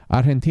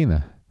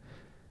Argentina.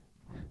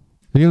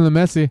 Lionel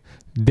Messi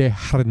de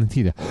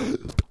Argentina.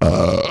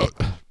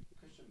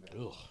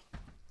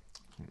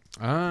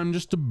 I'm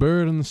just a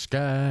bird in the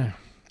sky.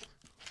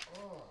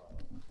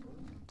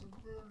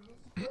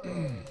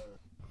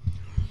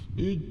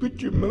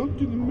 Put your mouth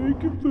in the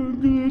microphone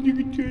because you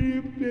can turn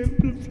up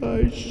and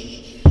amplify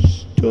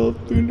stuff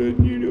and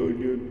then, you know,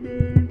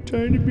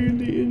 trying to be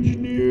the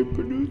engineer,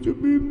 producer,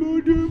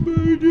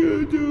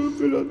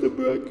 fill out the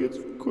brackets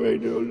for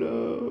crying out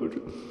loud.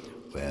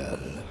 Well,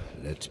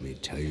 let me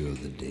tell you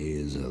the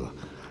days of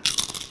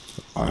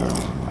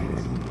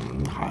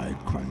high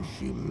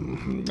crunchy.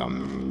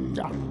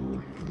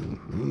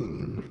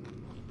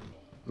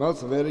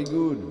 That's very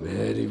good,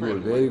 very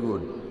good, very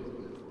good.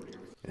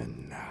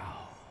 And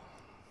now,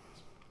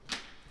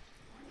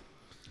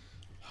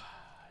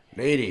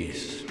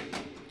 ladies,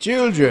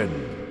 children,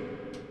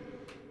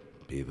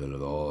 people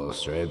of all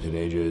stripes and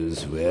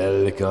ages,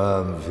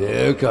 welcome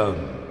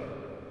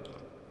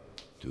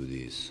to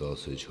the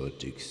Sausage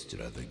Hut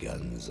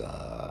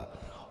Extravaganza,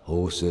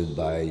 hosted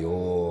by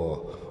your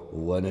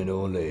one and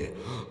only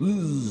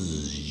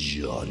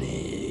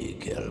Johnny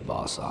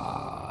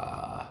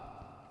Kelbasa.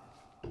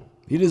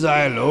 It is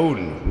I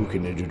alone who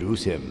can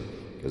introduce him,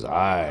 because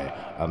I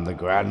am the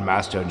Grand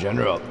Master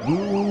General.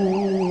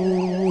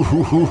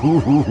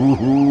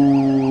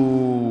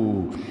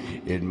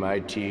 In my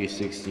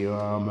T-60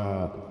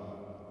 armor,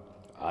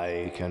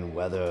 I can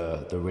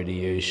weather the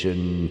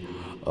radiation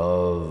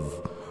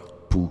of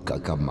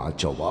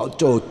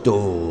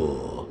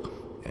Pukakamachawachoto.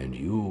 And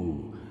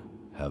you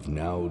have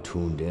now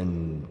tuned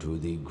in to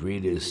the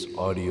greatest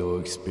audio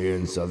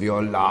experience of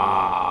your lives.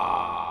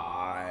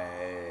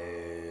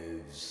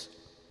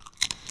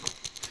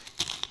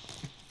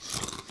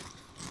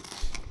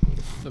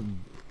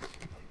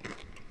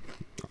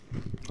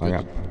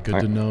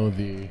 Good to know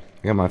the...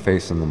 I got my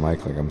face in the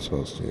mic like I'm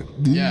supposed to.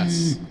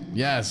 Yes.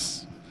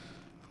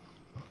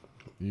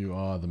 You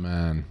are the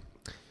man.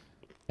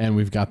 And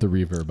we've got the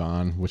reverb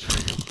on, which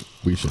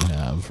we should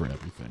have for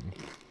everything.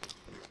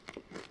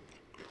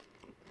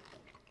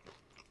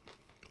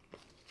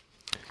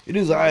 It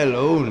is I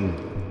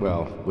alone,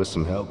 well, with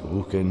some help,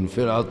 who can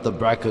fill out the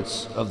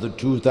brackets of the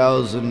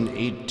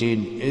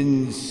 2018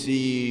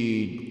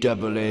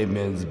 NCAA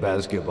men's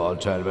basketball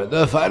tournament.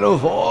 The Final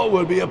Four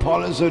will be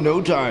upon us in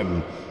no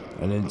time.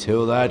 And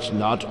until that,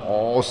 not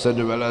all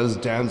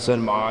Cinderellas dance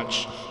and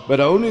march, but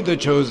only the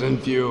chosen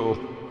few.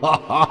 Ha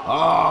ha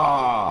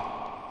ha!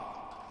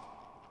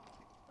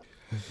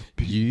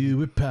 You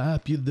were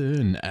popular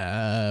and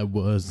I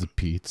was a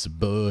pizza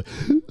boy.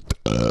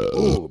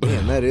 Oh,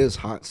 man, that is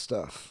hot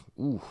stuff.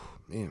 Ooh,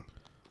 man.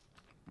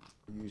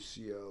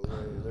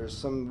 UCLA. There's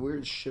some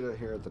weird shit out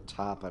here at the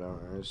top I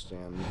don't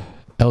understand.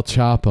 El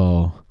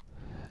Choppo.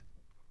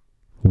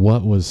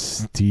 What was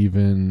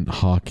Stephen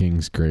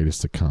Hawking's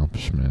greatest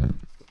accomplishment?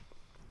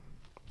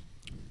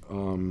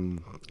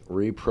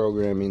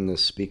 Reprogramming the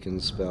speak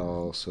and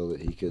spell so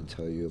that he could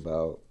tell you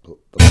about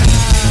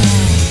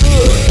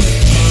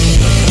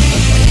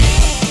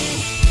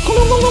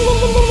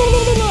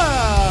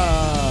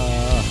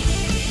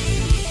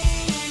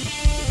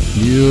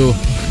You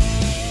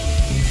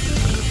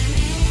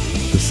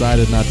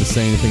decided not to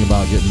say anything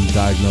about getting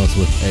diagnosed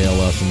with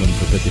ALS and living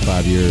for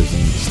 55 years,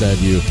 and instead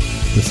you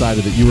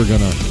decided that you were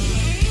going to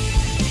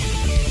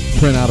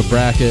print out a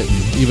bracket,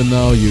 and even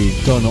though you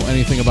don't know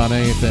anything about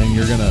anything,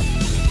 you're going to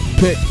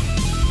pick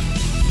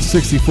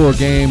 64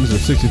 games or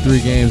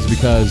 63 games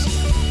because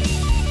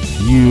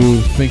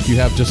you think you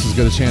have just as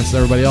good a chance as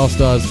everybody else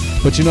does.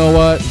 But you know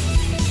what?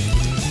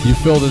 You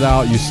filled it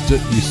out, you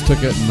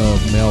stuck it in the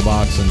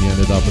mailbox, and you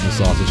ended up in the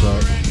sausage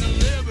hut.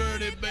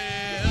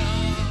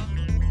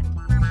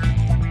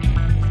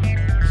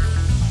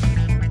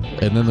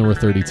 And then there were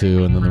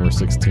 32, and then there were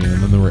 16,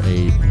 and then there were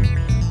 8,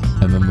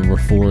 and then there were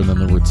 4, and then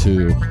there were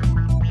 2,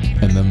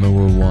 and then there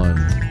were 1.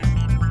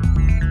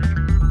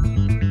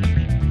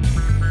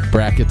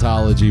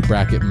 Bracketology,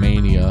 bracket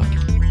mania,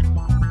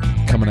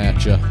 coming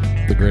at you,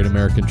 the great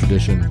American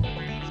tradition.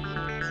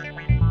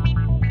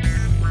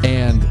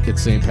 And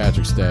it's St.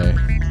 Patrick's Day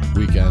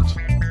weekend.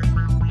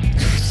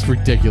 It's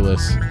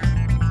ridiculous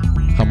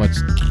how much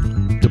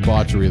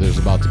debauchery there's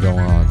about to go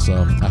on.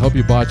 So I hope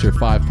you bought your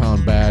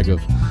 5-pound bag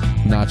of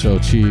nacho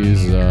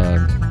cheese,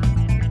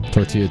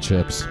 tortilla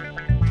chips.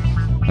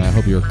 And I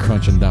hope you're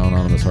crunching down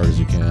on them as hard as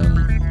you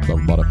can.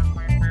 Love butter.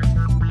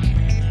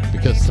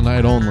 Because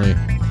tonight only,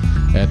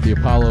 at the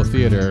Apollo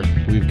Theater,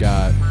 we've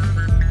got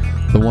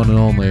the one and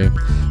only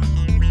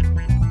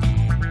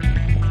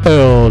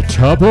El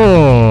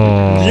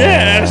Choppo.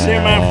 Yes,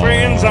 and my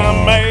friends,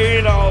 I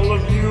made all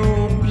of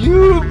you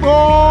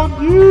beautiful,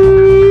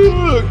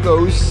 beautiful.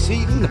 Go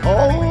Seton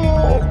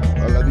Hall.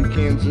 I love you,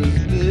 Kansas.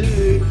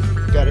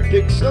 Gotta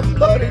pick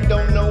somebody,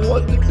 don't know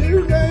what to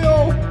do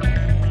now.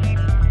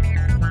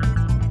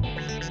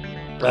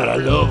 And I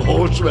love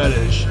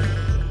horseradish.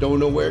 Don't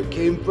know where it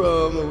came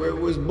from or where it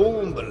was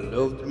born, but I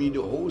love me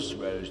the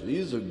horseradish.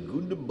 These are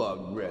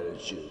Gundabog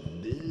radishes.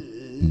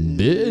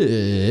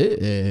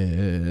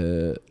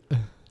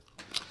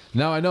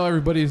 Now I know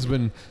everybody's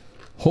been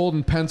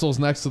holding pencils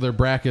next to their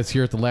brackets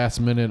here at the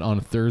last minute on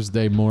a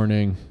Thursday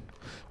morning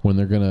when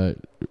they're going to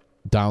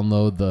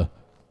download the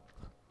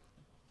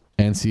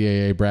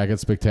NCAA Bracket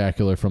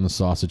Spectacular from the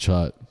Sausage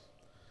Hut.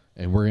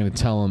 And we're going to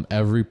tell them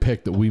every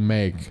pick that we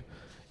make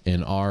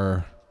in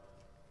our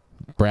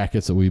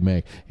brackets that we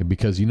make. And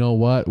because you know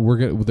what?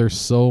 There's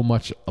so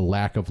much a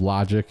lack of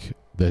logic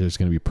that it's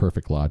going to be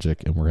perfect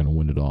logic, and we're going to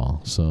win it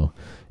all. So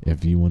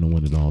if you want to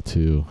win it all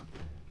too,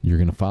 you're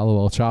going to follow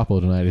El Choppo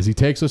tonight as he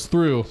takes us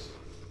through.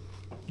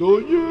 Oh,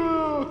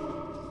 yeah.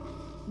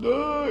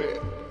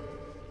 The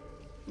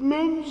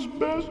men's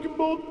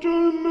basketball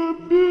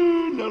tournament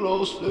bid. And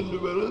all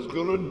Cinderella's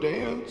gonna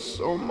dance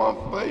on my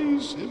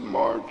face in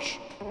March.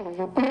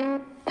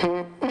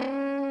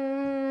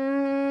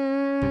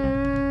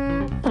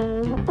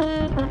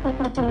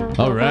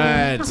 All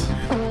right.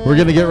 We're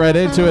going to get right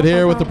into it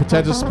here with the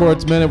Pretentious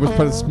Sports Minute with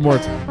Pretentious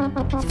Sports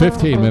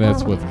 15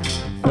 minutes with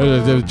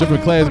Jim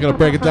McClay is going to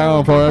break it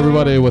down for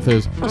everybody with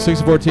his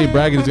 64-team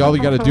bracket. All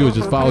you got to do is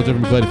just follow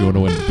Jim McClay if you want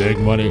to win big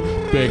money,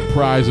 big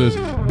prizes,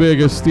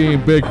 big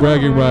esteem, big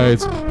bragging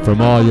rights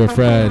from all your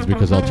friends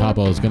because El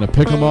Choppo is going to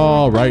pick them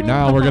all right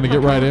now. We're going to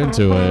get right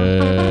into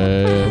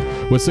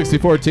it. With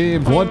 64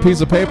 teams, one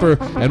piece of paper,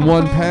 and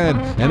one pen.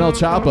 And El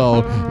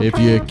Choppo, if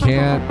you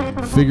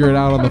can't figure it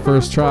out on the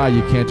first try,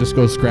 you can't just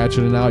go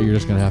scratching it out. You're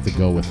just going to have to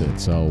go with it.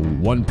 So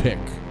one pick.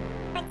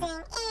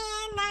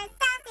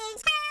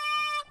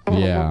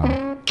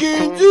 Yeah.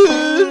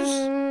 Kansas!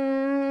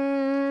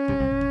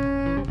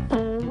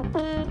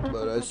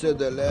 But I said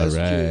that last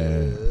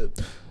year.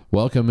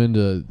 Welcome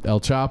into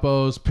El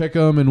Choppo's Pick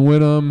 'em and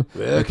Win 'em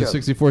at the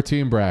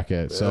 64-team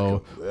bracket.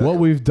 So what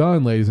we've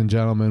done, ladies and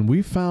gentlemen,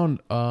 we found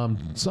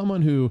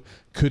someone who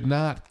could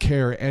not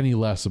care any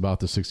less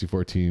about the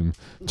 64-team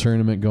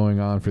tournament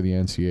going on for the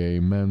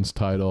NCAA men's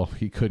title.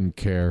 He couldn't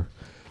care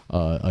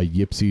a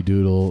yipsy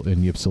doodle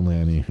and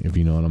ypsilanti, if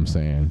you know what I'm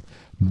saying.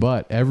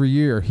 But every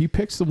year he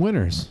picks the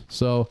winners.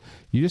 So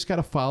you just got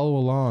to follow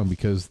along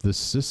because the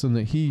system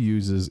that he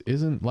uses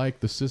isn't like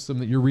the system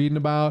that you're reading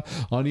about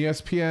on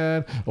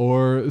ESPN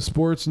or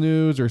Sports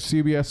News or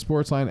CBS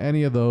Sportsline,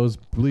 any of those.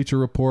 Bleacher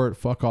Report,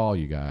 fuck all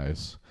you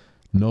guys.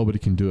 Nobody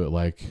can do it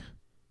like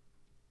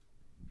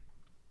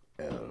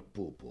El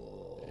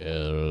Pupo.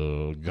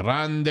 El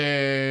Grande.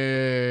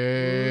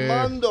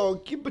 Mando,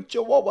 keep it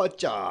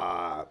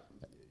chihuahua.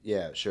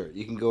 Yeah, sure.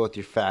 You can go with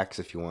your facts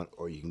if you want,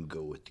 or you can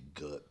go with the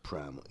gut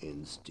primal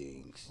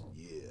instincts.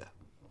 Yeah.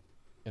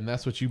 And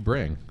that's what you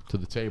bring to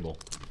the table.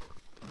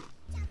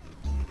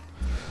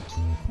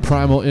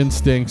 Primal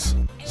instincts,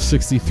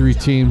 63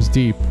 teams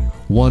deep,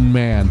 one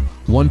man,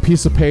 one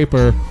piece of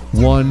paper,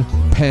 one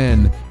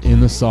pen in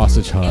the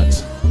Sausage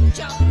Hut.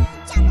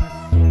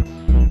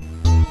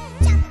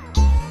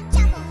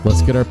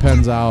 Let's get our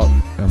pens out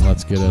and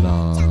let's get it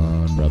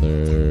on,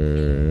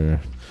 brother.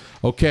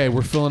 Okay,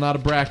 we're filling out a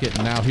bracket.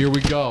 Now here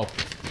we go.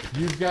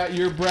 You've got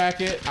your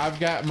bracket. I've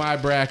got my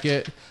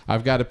bracket.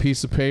 I've got a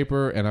piece of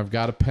paper and I've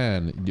got a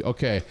pen.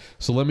 Okay,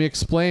 so let me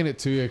explain it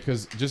to you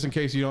because just in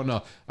case you don't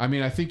know. I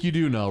mean, I think you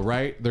do know,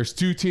 right? There's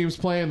two teams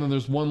playing, then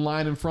there's one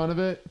line in front of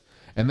it,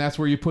 and that's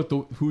where you put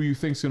who you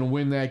think's going to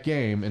win that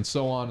game, and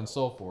so on and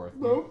so forth.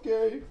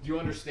 Okay. Do you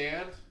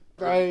understand?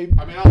 I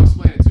mean, I'll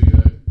explain it to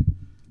you.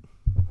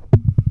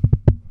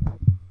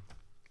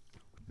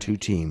 Two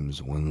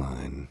teams, one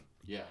line.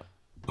 Yeah.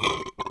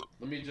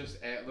 Let me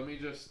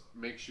just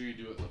make sure you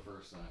do it the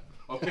first time.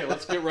 Okay,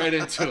 let's get right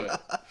into it.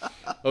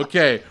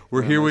 Okay,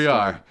 here we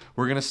are.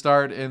 We're gonna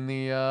start in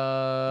the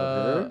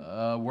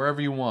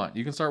wherever you want.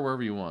 You can start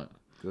wherever you want.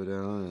 Go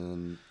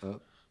down and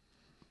up.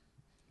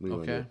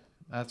 Okay,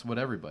 that's what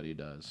everybody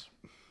does.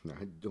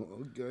 I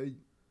don't. Okay.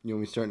 You want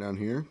me to start down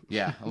here?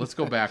 Yeah, let's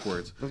go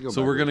backwards. Let's go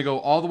so we're gonna go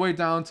all the way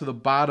down to the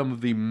bottom of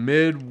the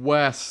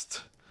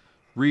Midwest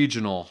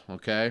Regional.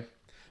 Okay,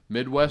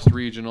 Midwest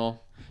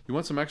Regional. You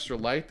want some extra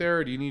light there,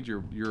 or do you need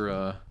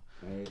your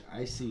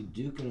I see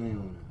Duke and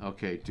Iona.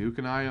 Okay, Duke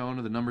and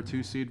Iona, the number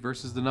 2 seed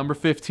versus the number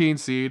 15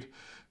 seed.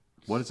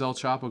 What is El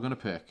Choppo going to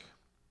pick?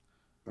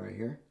 Right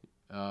here?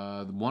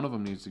 One of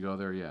them needs to go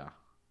there, yeah.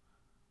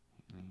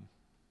 Okay.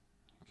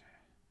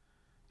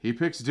 He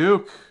picks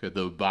Duke at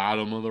the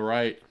bottom of the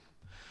right.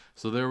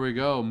 So there we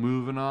go.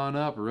 Moving on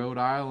up, Rhode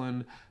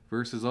Island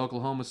versus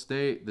Oklahoma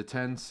State, the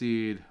 10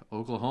 seed.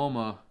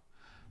 Oklahoma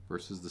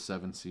versus the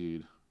 7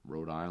 seed.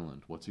 Rhode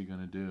Island. What's he going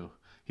to do?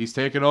 He's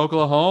taking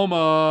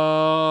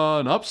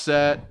Oklahoma. An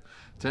upset.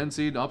 10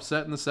 seed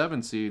upset in the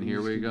 7 seed.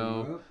 Here we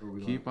go.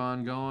 Keep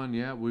on going.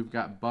 Yeah, we've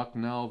got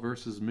Bucknell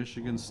versus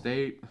Michigan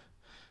State.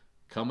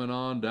 Coming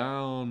on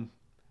down.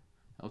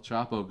 El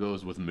Choppo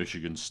goes with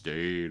Michigan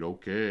State.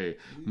 Okay.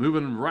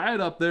 Moving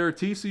right up there.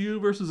 TCU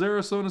versus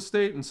Arizona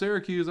State and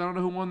Syracuse. I don't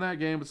know who won that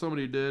game, but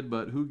somebody did.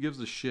 But who gives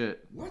a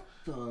shit? What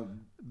the?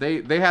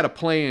 They had a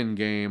play-in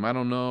game. I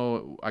don't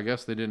know. I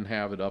guess they didn't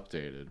have it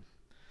updated.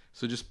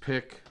 So just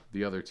pick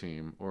the other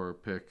team or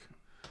pick...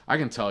 I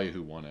can tell you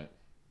who won it.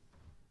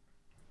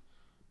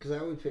 Because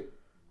I would pick...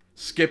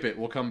 Skip it.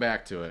 We'll come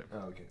back to it.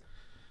 Oh, okay.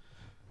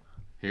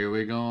 Here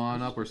we go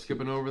on up. We're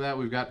skipping over that.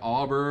 We've got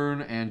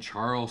Auburn and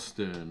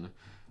Charleston.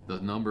 The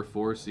number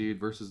 4 seed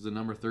versus the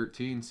number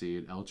 13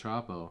 seed. El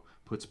Choppo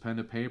puts pen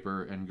to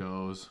paper and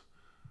goes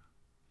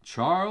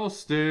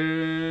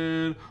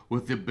Charleston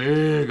with the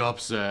big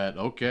upset.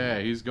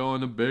 Okay, he's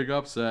going to big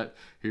upset.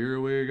 Here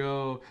we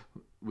go.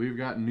 We've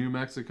got New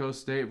Mexico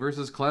State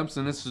versus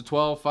Clemson. It's the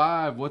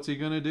 12-5. What's he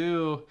going to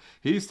do?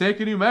 He's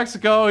taking New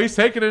Mexico. He's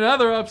taking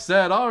another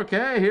upset.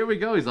 Okay, here we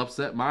go. He's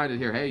upset-minded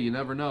here. Hey, you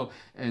never know.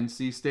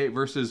 NC State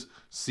versus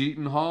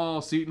Seton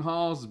Hall. Seton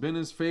Hall's been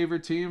his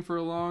favorite team for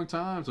a long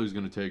time, so he's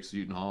going to take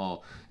Seton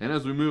Hall. And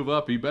as we move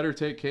up, he better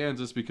take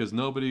Kansas because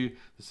nobody,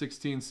 the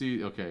 16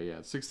 seed,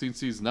 16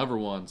 seeds never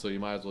won, so you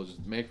might as well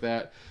just make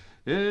that.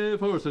 Of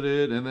course it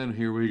did. And then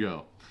here we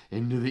go.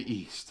 Into the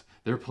East.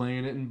 They're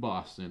playing it in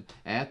Boston.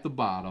 At the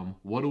bottom,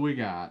 what do we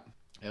got?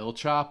 El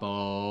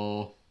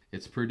Choppo.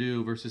 It's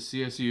Purdue versus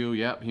CSU.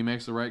 Yep, he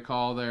makes the right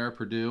call there,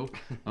 Purdue.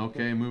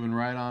 Okay, moving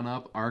right on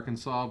up.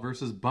 Arkansas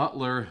versus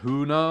Butler.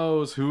 Who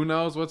knows? Who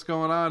knows what's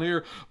going on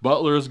here?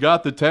 Butler's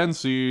got the 10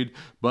 seed,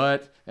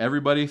 but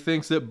everybody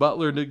thinks that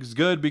Butler is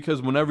good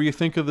because whenever you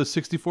think of the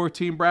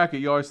 64-team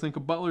bracket, you always think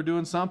of Butler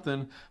doing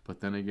something.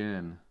 But then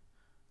again,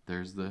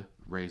 there's the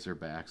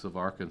Razorbacks of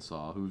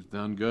Arkansas, who's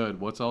done good.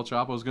 What's El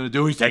Choppo's going to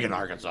do? He's taking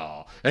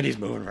Arkansas, and he's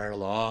moving right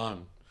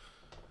along.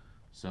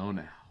 So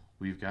now,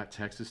 we've got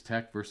Texas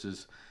Tech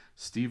versus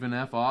Stephen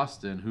F.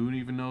 Austin. Who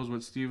even knows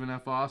what Stephen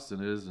F.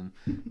 Austin is? And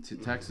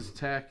Texas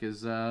Tech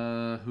is,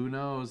 who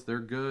knows? They're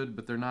good,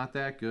 but they're not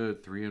that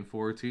good.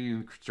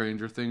 3-14.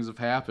 Stranger things have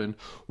happened.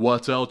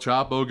 What's El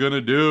Choppo going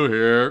to do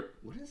here?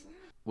 What is that?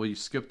 Well, you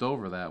skipped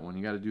over that one.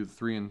 You got to do the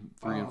 3 and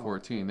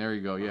 14. There you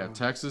go. Yeah,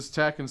 Texas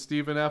Tech and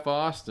Stephen F.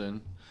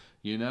 Austin.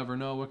 You never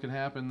know what could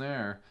happen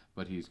there,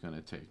 but he's going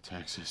to take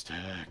Texas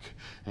Tech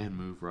and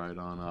move right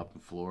on up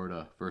in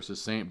Florida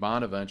versus St.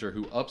 Bonaventure,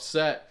 who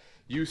upset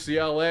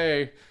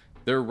UCLA.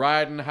 They're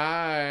riding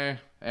high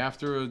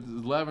after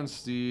an 11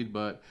 seed,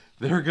 but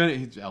they're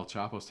going to. El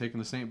Choppo's taking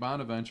the St.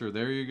 Bonaventure.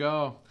 There you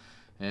go.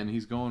 And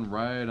he's going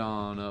right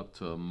on up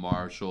to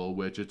Marshall,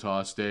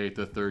 Wichita State,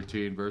 the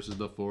 13 versus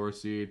the 4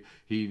 seed.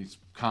 He's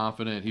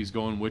confident he's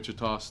going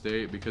Wichita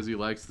State because he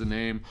likes the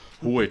name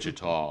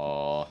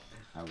Wichita.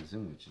 I was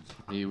in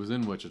Wichita. He was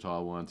in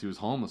Wichita once. He was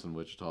homeless in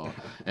Wichita.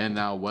 And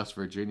now West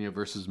Virginia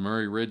versus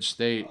Murray Ridge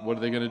State. What are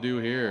they going to do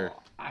here?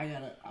 I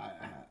gotta go.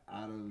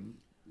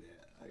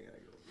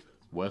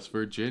 West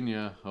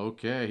Virginia.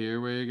 Okay, here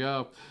we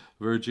go.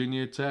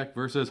 Virginia Tech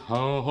versus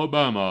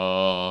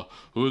Alabama.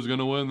 Who's going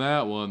to win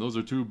that one? Those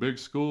are two big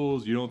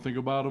schools. You don't think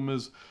about them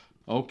as,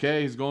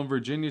 okay, he's going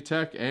Virginia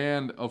Tech.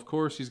 And, of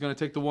course, he's going to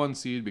take the 1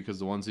 seed because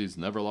the 1 seed's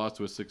never lost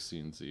to a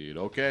 16 seed.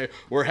 Okay,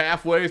 we're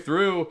halfway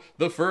through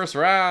the first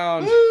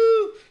round.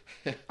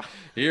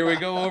 Here we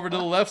go over to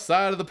the left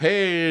side of the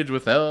page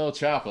with El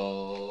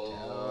Choppo.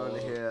 On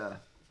here.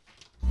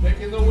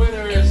 Picking the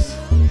winners.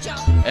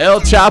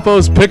 El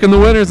Choppo's picking the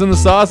winners in the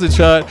Sausage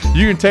Hut.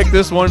 You can take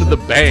this one to the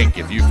bank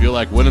if you feel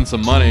like winning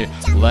some money.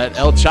 Let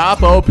El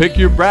Choppo pick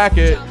your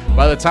bracket.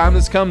 By the time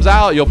this comes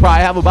out, you'll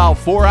probably have about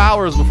 4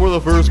 hours before the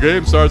first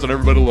game starts, and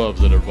everybody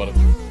loves it. Everybody.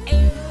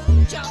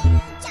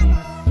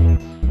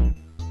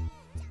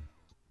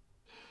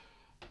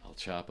 El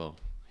Choppo,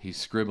 he's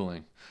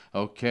scribbling.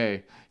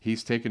 Okay,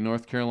 he's taking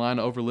North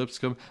Carolina over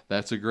Lipscomb.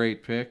 That's a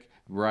great pick.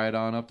 Right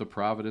on up to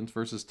Providence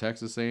versus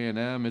Texas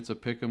A&M. It's a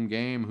pick'em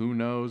game. Who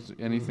knows?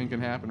 Anything can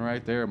happen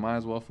right there. Might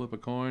as well flip a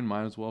coin.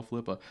 Might as well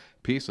flip a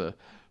piece of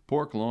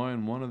pork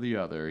loin. One or the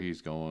other.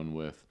 He's going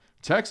with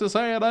Texas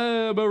A&M,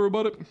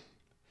 everybody.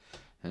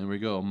 And we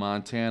go.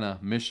 Montana,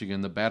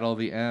 Michigan, the Battle of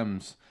the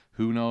M's.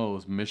 Who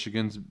knows?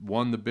 Michigan's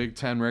won the Big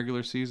Ten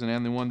regular season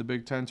and they won the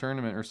Big Ten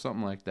tournament or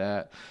something like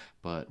that.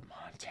 But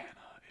Montana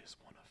is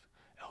one of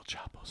El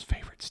Choppo's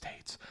favorite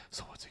states.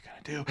 So what's he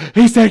going to do?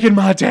 He's taking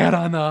Montana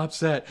on the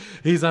upset.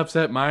 He's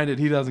upset-minded.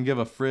 He doesn't give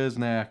a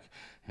frizznack.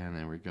 And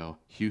there we go.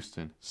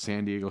 Houston,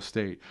 San Diego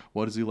State.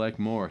 What does he like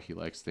more? He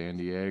likes San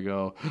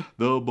Diego.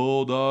 The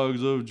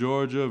Bulldogs of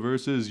Georgia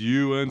versus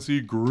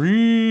UNC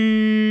Greensboro.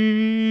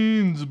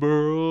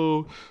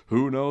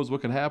 Who knows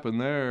what can happen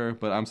there?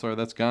 But I'm sorry,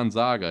 that's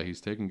Gonzaga.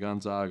 He's taking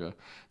Gonzaga,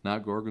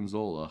 not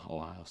Gorgonzola.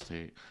 Ohio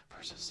State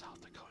versus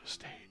South Dakota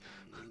State.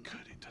 Who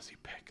does he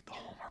pick? The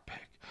Homer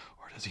pick?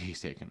 Or does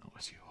he's taking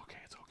OSU? Okay,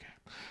 it's okay.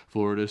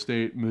 Florida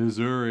State,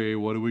 Missouri.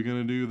 What are we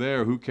going to do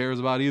there? Who cares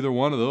about either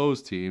one of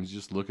those teams?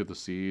 Just look at the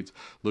seeds.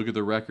 Look at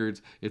the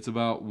records. It's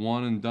about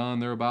one and done.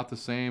 They're about the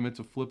same. It's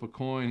a flip a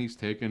coin. He's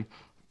taking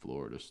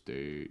Florida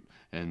State.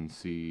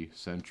 NC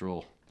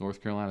Central.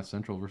 North Carolina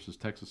Central versus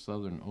Texas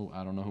Southern. Oh,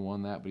 I don't know who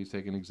won that, but he's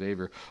taking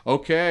Xavier.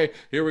 Okay,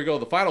 here we go.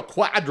 The final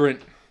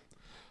quadrant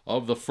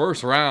of the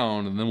first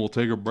round, and then we'll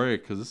take a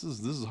break because this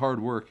is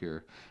hard work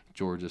here.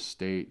 Georgia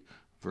State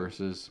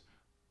versus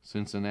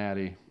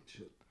Cincinnati.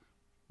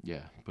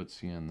 Yeah, put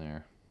CN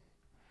there.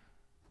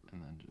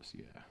 And then just,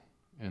 yeah.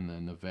 And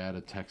then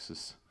Nevada,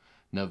 Texas.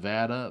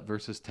 Nevada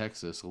versus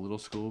Texas. A little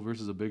school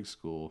versus a big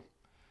school.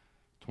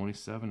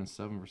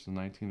 27-7 versus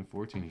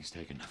 19-14. He's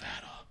taking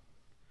Nevada.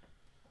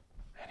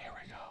 And here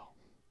we go.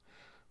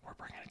 We're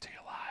bringing it to you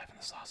live in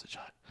the Sausage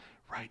Hut.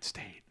 Wright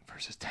State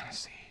versus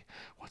Tennessee.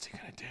 What's he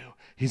going to do?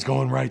 He's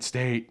going Wright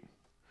State.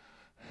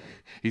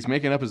 He's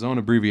making up his own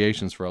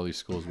abbreviations for all these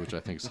schools, which I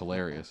think is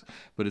hilarious.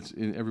 But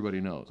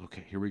everybody knows.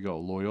 Okay, here we go.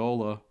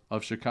 Loyola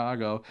of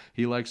Chicago.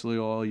 He likes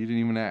Loyola. You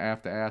didn't even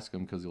have to ask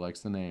him because he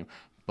likes the name.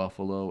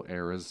 Buffalo,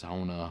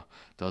 Arizona.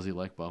 Does he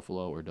like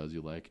Buffalo or does he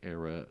like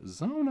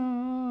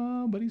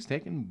Arizona? But he's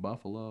taking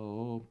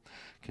Buffalo.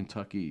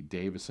 Kentucky,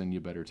 Davison,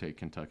 you better take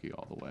Kentucky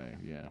all the way.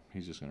 Yeah,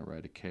 he's just going to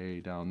write a K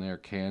down there.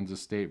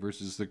 Kansas State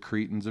versus the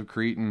Cretans of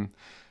Cretan.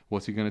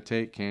 What's he going to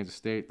take? Kansas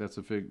State. That's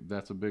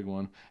a big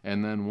one.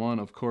 And then one,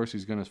 of course,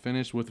 he's going to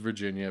finish with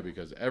Virginia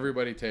because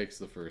everybody takes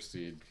the first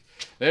seed.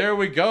 There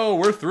we go.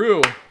 We're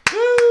through.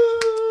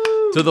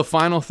 Woo! To the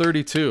final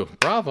 32.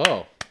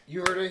 Bravo.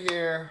 You heard it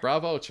here.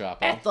 Bravo,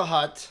 Choppo. At the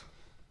hut.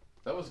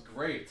 That was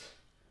great.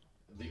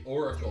 The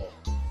Oracle.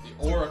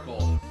 The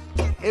Oracle.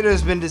 It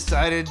has been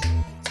decided.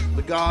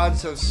 The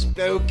gods have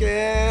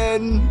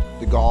spoken.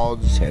 The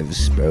gods have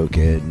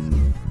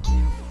spoken.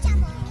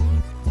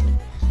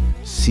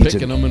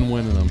 Picking them and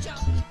winning them.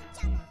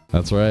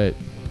 That's right.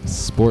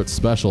 Sports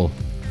special.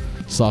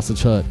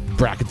 Sausage Hut.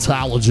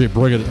 Bracketology.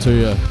 Bringing it to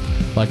you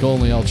like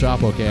only El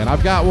Choppo can.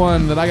 I've got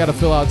one that I got to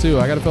fill out too.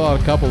 I got to fill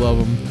out a couple of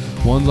them.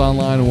 One's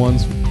online and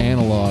one's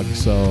analog,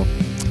 so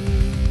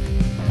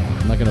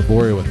I'm not going to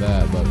bore you with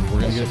that, but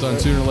we're going to get it done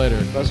sooner or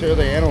later. Let's hear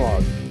the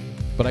analog.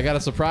 But I got a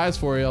surprise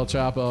for you, El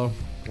Choppo.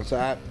 What's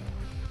that?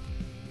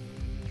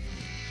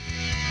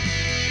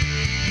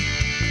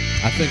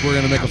 I think we're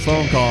going to make a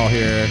phone call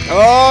here.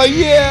 Oh,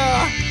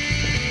 yeah!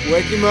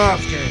 Wake him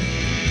up.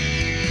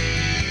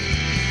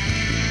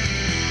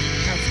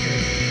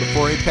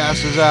 Before he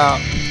passes out.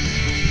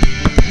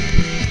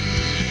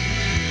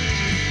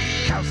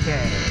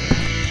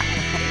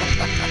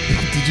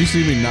 Did you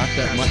see me knock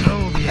that mic?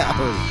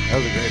 That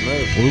was a great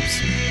move. Oops.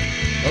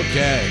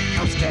 Okay.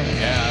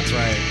 Yeah, that's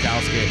right.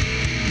 Kowski.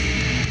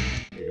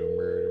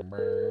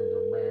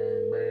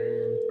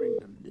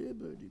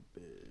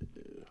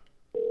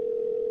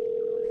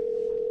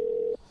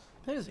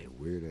 That is a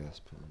weird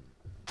ass pen.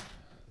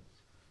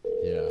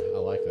 Yeah, I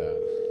like that.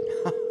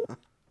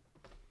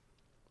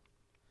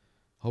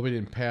 Hope he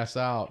didn't pass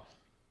out.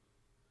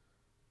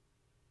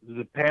 Is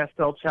it past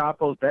El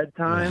Choppo's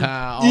bedtime?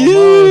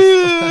 Almost.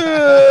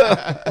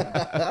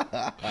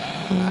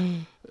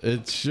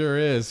 It sure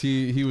is.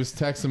 He was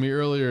texting me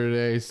earlier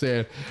today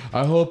saying,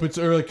 I hope it's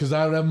early because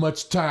I don't have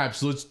much time,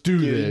 so let's do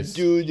this.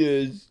 Do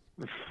this.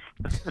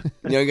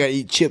 I gotta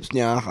eat chips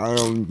now.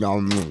 What's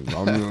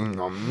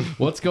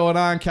going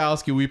on,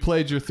 Kowski? We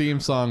played your theme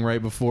song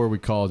right before we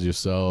called you,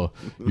 so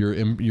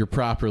you're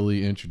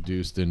properly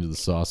introduced into the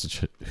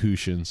Sausage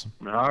Hooshins.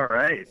 All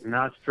right.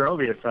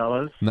 Nostrovia,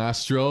 fellas.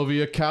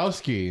 Nostrovia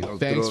Kowski.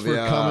 Thanks for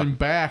coming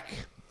back.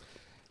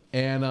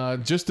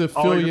 And just to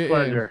fill Always you a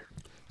pleasure.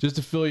 Just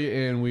to fill you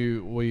in,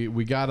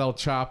 we got El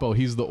Choppo.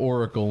 He's the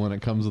oracle when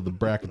it comes to the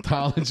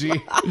bracketology.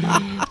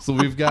 So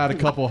we've got a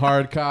couple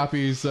hard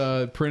copies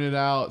printed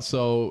out.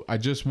 So I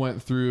just went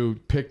through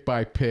pick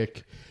by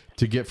pick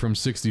to get from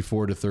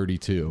 64 to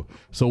 32.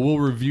 So we'll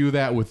review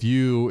that with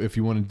you if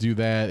you want to do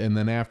that. And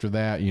then after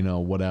that,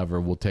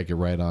 whatever, we'll take it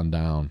right on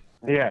down.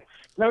 Yeah.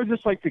 And I would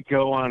just like to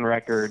go on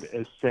record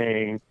as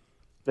saying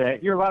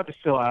that you're allowed to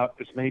fill out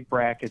as many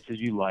brackets as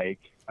you like.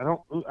 I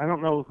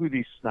don't know who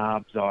these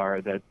snobs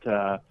are that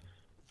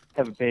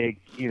have a big,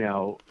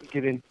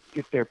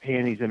 get their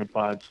panties in a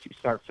bunch. You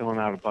start filling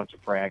out a bunch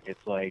of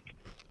brackets like,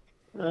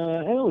 I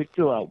only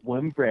fill out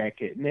one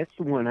bracket, and that's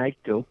the one I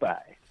go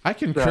by. I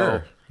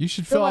concur. So, you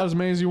should fill out as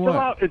many as you want.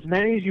 Fill out as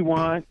many as you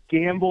want.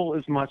 Gamble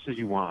as much as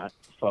you want,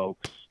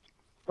 folks.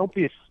 Don't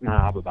be a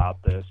snob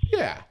about this.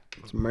 Yeah.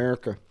 It's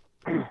America.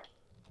 And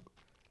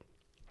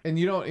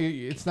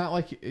it's not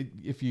like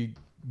if you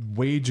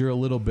wager a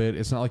little bit,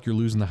 it's not like you're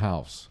losing the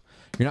house.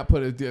 You're not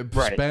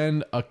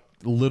spend a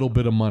little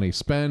bit of money.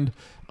 Spend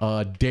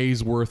a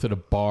day's worth at a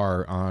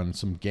bar on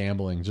some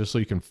gambling just so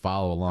you can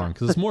follow along.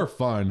 Because it's more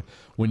fun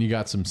when you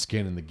got some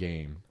skin in the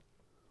game.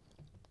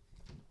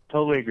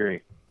 Totally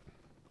agree.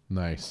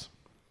 Nice.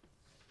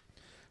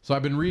 So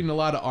I've been reading a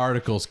lot of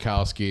articles,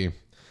 Kowski,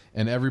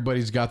 and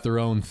everybody's got their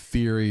own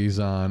theories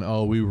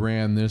on, we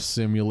ran this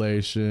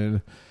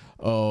simulation.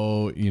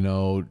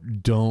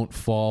 Don't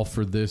fall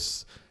for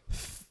this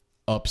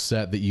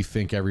upset that you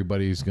think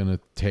everybody's going to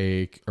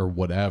take or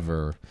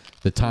whatever.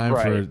 The time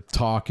for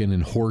talking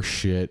and horse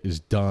shit is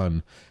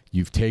done.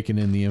 You've taken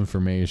in the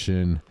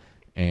information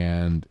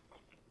and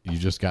you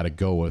just got to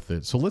go with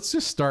it. So let's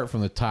just start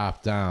from the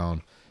top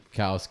down,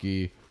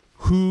 Kowski.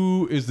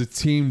 Who is the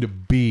team to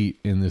beat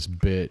in this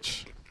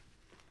bitch?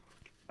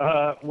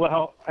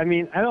 Well, I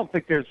don't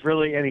think there's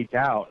really any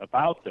doubt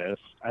about this.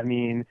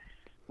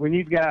 When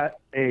you've got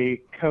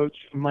a coach,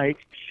 Mike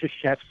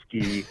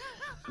Krzyzewski,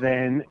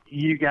 then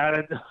you got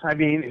to. How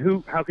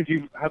could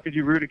you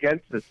root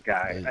against this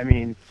guy?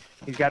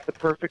 He's got the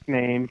perfect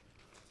name,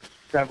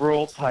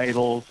 several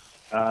titles.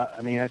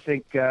 I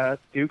think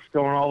Duke's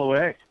going all the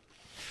way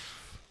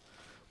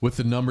with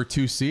the number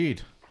 2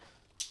 seed.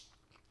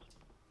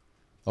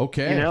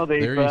 Okay,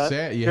 there you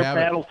say it. They're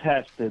battle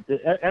tested.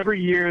 Every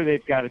year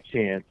they've got a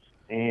chance,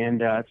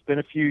 and it's been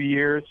a few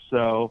years,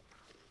 so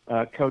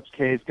Coach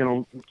K is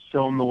going to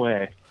show them the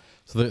way.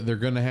 So they're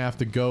going to have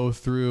to go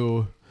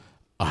through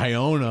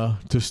Iona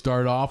to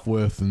start off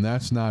with, and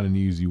that's not an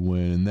easy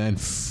win. And then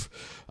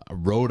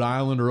Rhode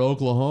Island or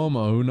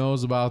Oklahoma, who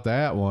knows about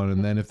that one?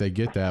 And then if they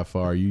get that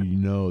far, you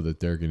know that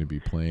they're going to be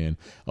playing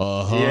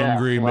a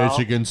hungry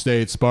Michigan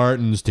State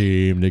Spartans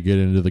team to get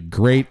into the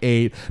Great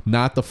Eight,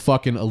 not the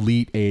fucking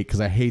Elite Eight, because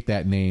I hate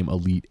that name,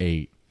 Elite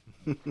Eight.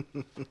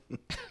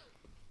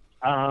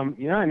 I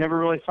never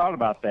really thought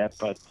about that,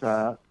 but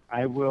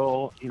I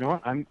will. You know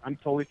what? I'm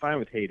totally fine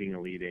with hating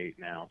Elite Eight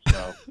now.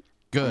 So.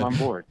 Good. I'm on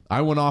board.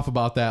 I went off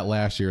about that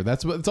last year.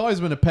 It's always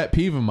been a pet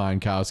peeve of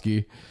mine,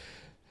 Kowski,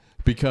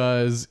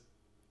 because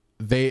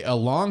a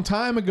long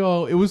time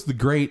ago it was the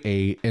Great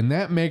Eight, and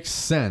that makes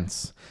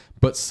sense.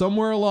 But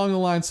somewhere along the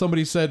line,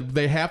 somebody said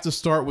they have to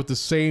start with the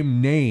same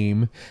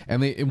name,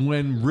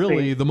 when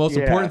really the most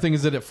important thing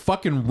is that it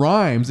fucking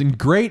rhymes. And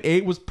Great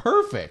Eight was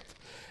perfect,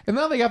 and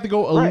now they have to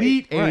go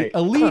Elite Eight.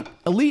 Right.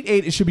 Elite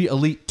Eight. It should be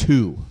Elite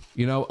 2.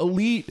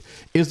 Elite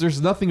there's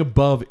nothing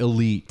above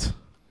Elite.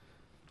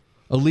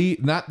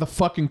 Elite, not the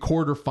fucking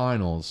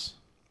quarterfinals.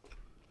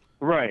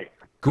 Right.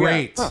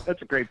 Great. Yeah.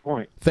 That's a great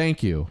point.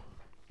 Thank you.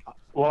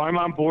 Well, I'm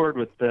on board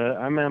with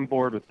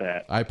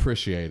that. I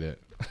appreciate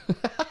it.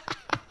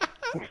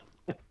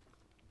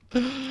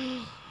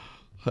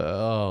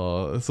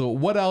 So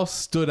what else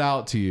stood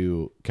out to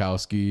you,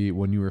 Kowski,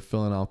 when you were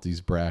filling out these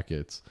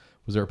brackets?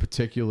 Was there a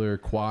particular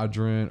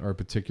quadrant or a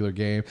particular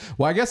game?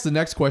 Well, I guess the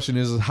next question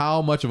is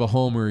how much of a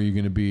homer are you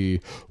going to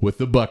be with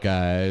the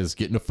Buckeyes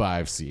getting a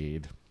 5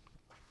 seed?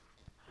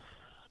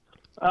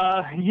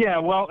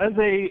 Well, as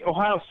a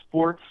Ohio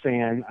sports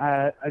fan,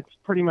 it's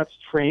pretty much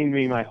trained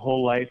me my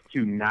whole life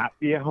to not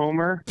be a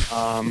homer.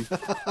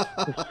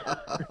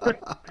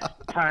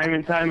 Time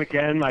and time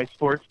again, my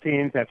sports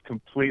teams have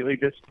completely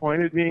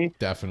disappointed me.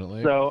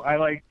 Definitely. So I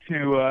like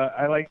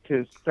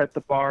to set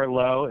the bar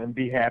low and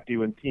be happy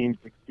when teams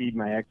exceed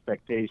my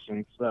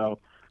expectations. So,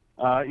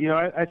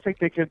 I think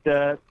they could,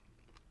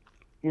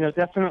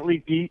 definitely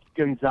beat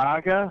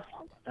Gonzaga.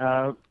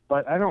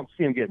 But I don't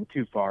see them getting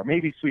too far.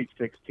 Maybe Sweet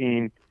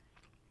 16.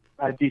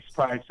 I'd be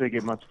surprised if they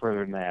get much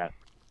further than that.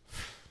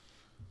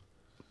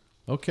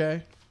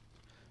 Okay.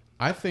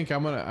 I think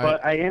I'm going to...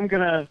 But I am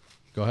going to...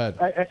 Go ahead.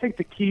 I think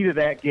the key to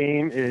that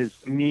game is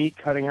me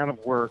cutting out of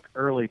work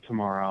early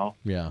tomorrow.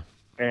 Yeah.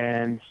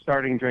 And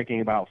starting drinking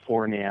about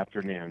 4 in the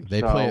afternoon.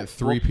 They play at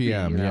 3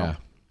 p.m., yeah.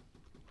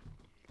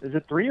 Is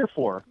it 3 or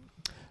 4?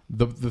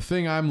 The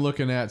thing I'm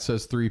looking at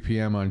says 3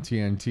 p.m. on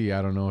TNT.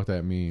 I don't know what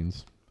that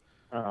means.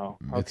 Oh,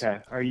 okay.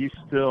 Are you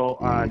still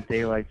on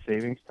daylight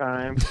savings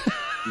time?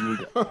 You need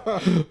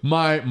it.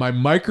 My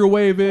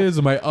microwave is,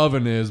 and my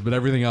oven is, but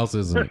everything else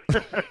isn't.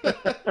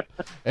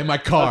 And my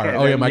car.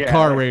 Okay, my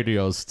car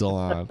radio is still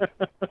on.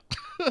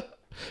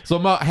 So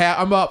I'm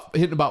about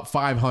hitting about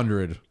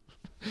 500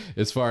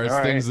 as far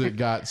as things that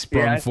got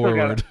sprung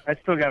forward. I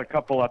still got a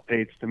couple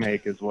updates to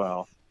make as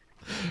well.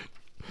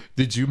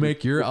 Did you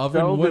make your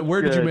oven?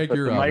 Where did you make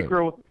your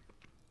oven?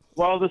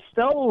 Well, the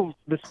stove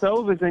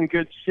is in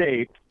good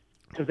shape,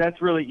 because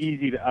that's really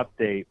easy to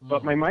update.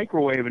 But my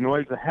microwave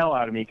annoys the hell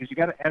out of me because you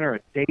got to enter a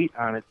date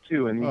on it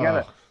too, and you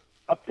got to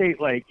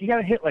update you got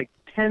to hit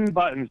 10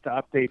 buttons to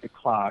update the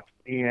clock,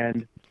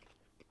 and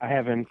I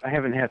haven't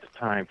had the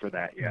time for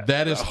that yet.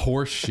 That is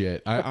horse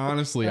shit. I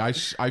honestly, I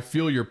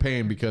feel your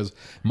pain because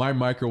my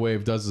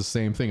microwave does the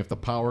same thing. If the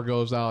power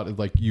goes out, it's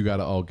you got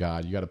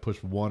to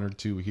push 1 or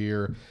 2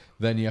 here.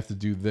 Then you have to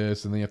do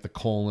this, and then you have to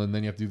colon,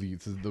 then you have to do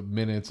the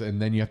minutes,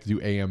 and then you have to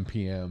do AM,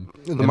 PM,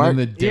 and then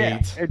the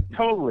date. Yeah,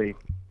 totally.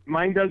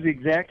 Mine does the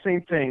exact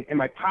same thing, and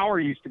my power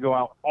used to go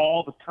out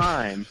all the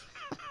time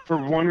for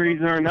one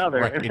reason or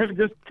another. Right.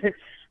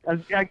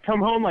 And I'd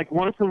come home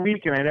once a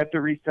week, and I'd have to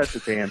reset the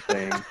damn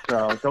thing.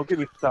 So don't get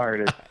me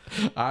started.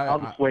 I'll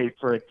just wait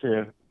for it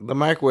to. The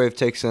microwave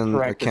takes in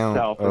account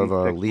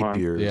of leap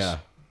years. Yeah.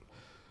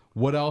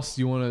 What else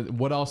do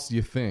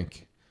you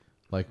think?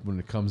 When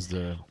it comes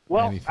to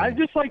anything? I'd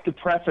just like to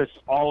preface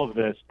all of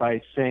this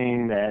by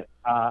saying that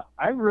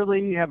I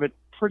really have a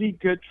pretty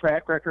good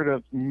track record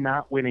of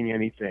not winning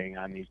anything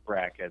on these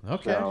brackets.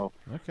 Okay. So,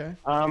 okay.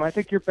 I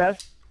think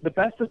the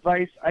best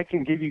advice I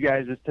can give you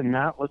guys is to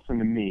not listen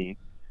to me.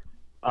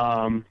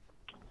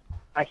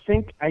 I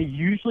think I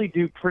usually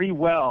do pretty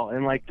well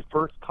in the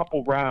first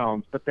couple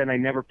rounds, but then I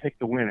never pick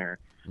the winner.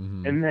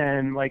 Mm-hmm. And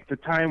then the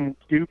time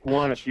Duke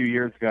won a few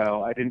years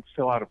ago, I didn't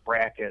fill out a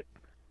bracket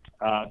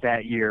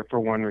that year for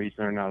one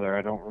reason or another.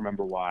 I don't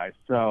remember why.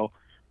 So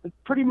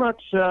pretty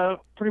much have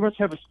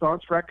a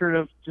staunch record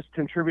of just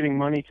contributing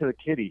money to the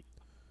kiddies.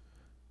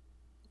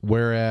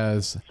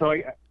 Whereas, so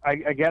I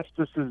guess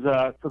this is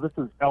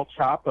El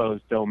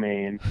Choppo's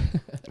domain.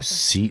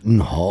 Seton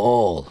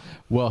Hall.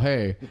 Well,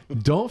 hey,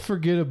 don't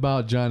forget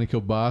about Johnny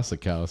Kielbasa,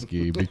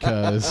 Kowski,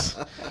 because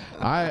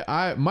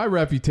my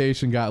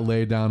reputation got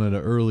laid down at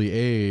an early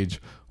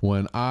age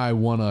when I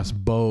won us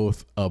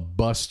both a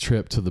bus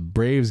trip to the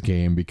Braves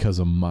game because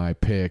of my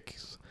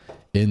picks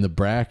in the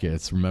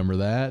brackets. Remember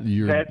that?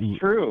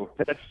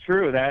 That's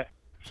true.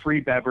 free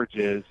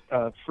beverages,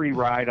 free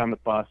ride on the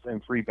bus,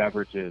 and free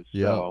beverages.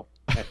 Yep. So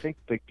I think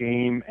the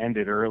game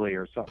ended early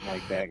or something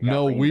like that. and got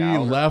No, rained we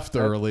out. left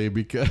early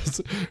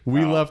because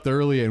we left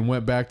early and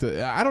went back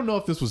to. I don't know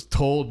if this was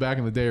told back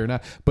in the day or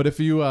not, but if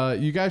you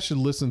you guys should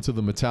listen to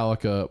the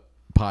Metallica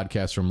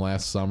podcast from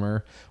last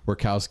summer where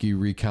Kowski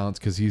recounts,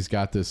 because he's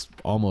got this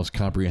almost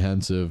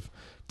comprehensive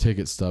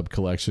ticket stub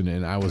collection,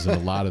 and I was in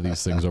a lot of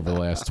these things over the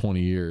last 20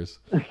 years.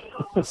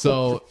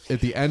 So at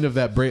the end of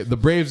that the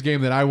Braves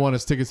game that I won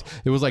as tickets,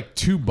 it was like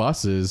 2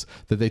 buses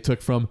that they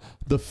took from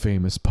the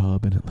famous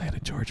pub in Atlanta,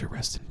 Georgia.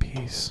 Rest in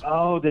peace.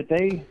 Oh, did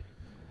they?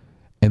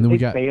 And then They we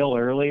got bail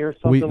early or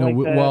something like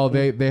that? well,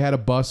 they had a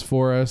bus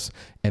for us,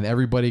 and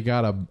everybody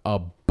got a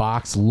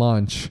box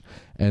lunch,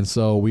 and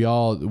so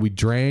we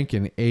drank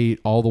and ate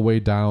all the way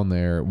down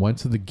there, went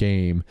to the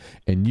game,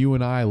 and you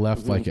and I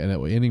left like an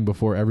inning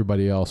before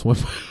everybody else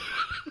went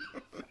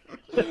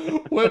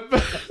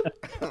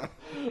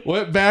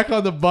went back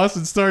on the bus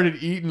and started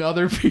eating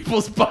other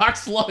people's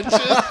box lunches.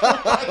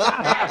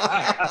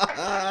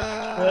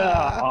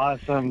 Yeah,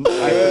 awesome.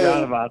 I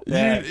forgot about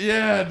that.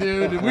 Yeah,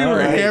 dude. We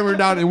were hammered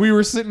down, and we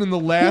were sitting in the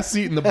last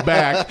seat in the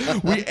back.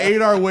 We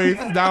ate our way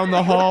down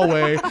the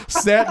hallway,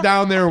 sat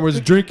down there, and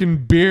was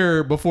drinking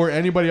beer before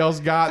anybody else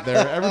got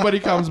there. Everybody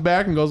comes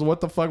back and goes,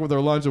 "What the fuck with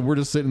their lunch?" And we're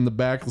just sitting in the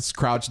back,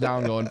 crouched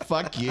down, going,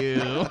 "Fuck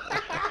you."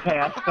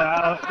 Passed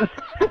out.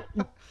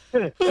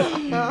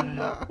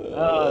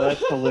 Oh,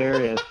 that's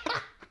hilarious.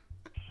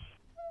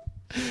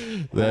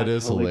 That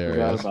is Totally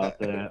hilarious. forgot about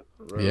that.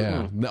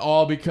 Yeah,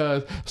 all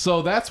because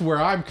so that's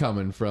where I'm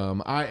coming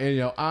from.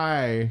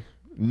 I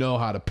know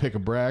how to pick a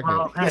bracket.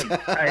 Well,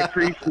 I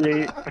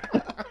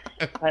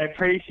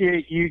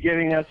appreciate you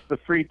getting us the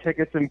free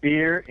tickets and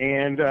beer,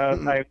 and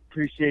I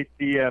appreciate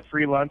the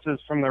free lunches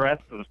from the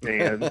rest of the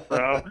fans.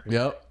 So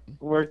Yep.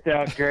 worked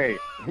out great.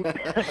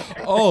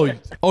 Oh,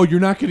 you're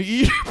not gonna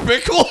eat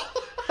pickle?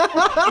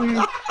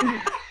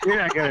 You're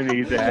not gonna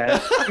need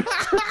that.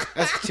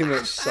 That's too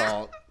much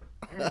salt.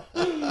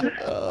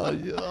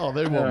 Oh,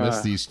 they won't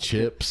miss these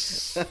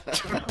chips.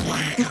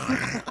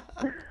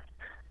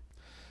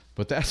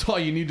 But that's all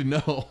you need to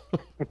know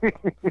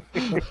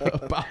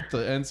about the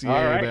NCAA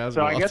All right,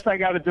 basketball. so I guess I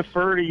got to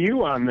defer to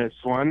you on this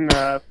one.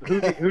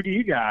 Who do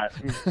you got?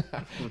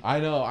 I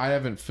know I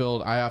haven't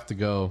filled. I have to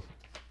go.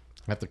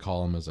 I have to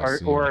call him as I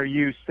see him. Or are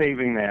you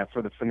saving that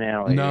for the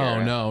finale?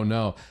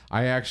 No.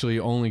 I actually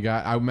only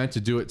I meant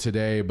to do it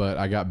today, but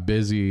I got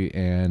busy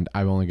and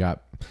I've only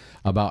got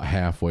about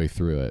halfway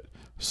through it.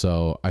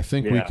 So I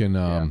think we can.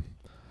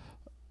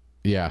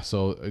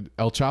 So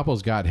El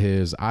Chapo's got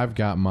his. I've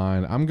got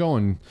mine. I'm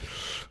going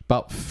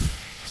about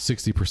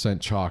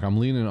 60% chalk. I'm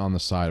leaning on the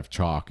side of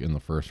chalk in the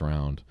first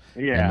round.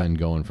 Yeah. And then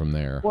going from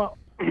there. Well,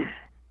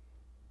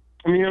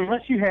 I mean,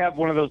 unless you have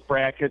one of those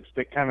brackets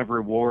that kind of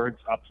rewards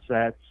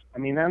upsets, I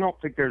mean, I don't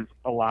think there's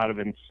a lot of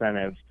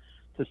incentive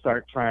to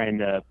start trying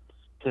to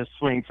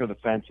swing for the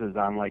fences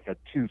on like a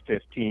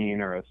 2-15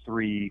 or a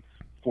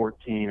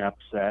 3-14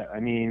 upset.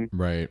 I mean,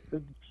 right.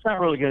 It's not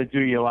really going to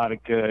do you a lot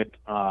of good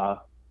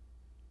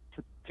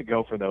to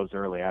go for those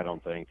early, I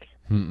don't think.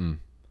 Mm-mm.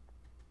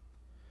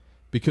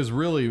 Because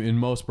really, in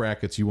most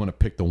brackets, you want to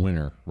pick the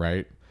winner,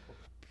 right?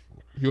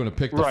 You want to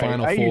pick the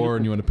Final Four,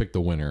 and you want to pick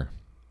the winner.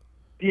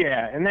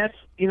 Yeah, and that's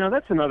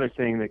another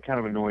thing that kind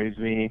of annoys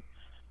me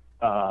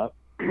on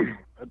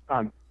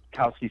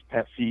Kowski's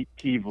pet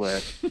peeve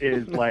list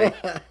is like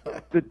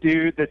the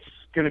dude that's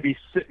going to be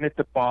sitting at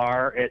the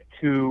bar at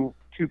 2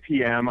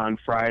 p.m. on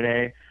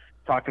Friday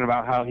talking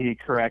about how he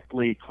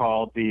correctly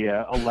called the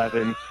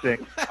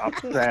 11-6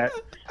 upset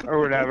or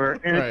whatever.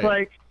 And It's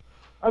like,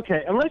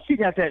 okay, unless you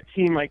got that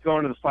team like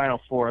going to the Final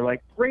Four,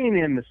 like rein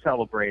in the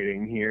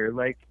celebrating here.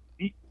 Like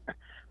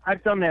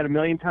I've done that a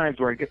million times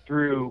where I get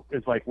through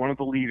as like one of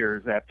the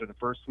leaders after the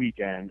first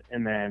weekend,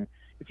 and then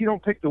if you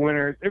don't pick the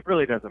winners, it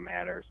really doesn't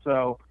matter.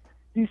 So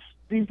these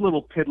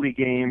little piddly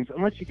games,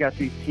 unless you got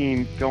these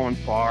teams going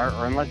far,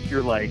 or unless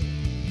you're like,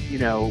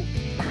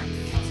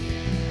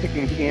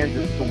 picking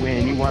Kansas to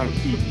win, you want to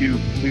see Duke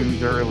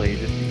lose early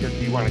just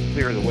because you want to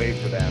clear the way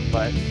for them.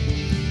 But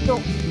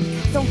don't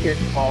get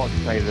all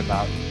excited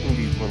about some of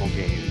these little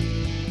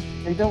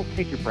games, and don't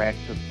take your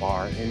bracket to the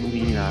bar and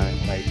lean on it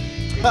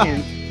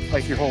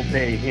like your whole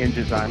day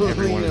hinges on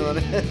every one of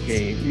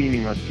these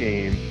meaningless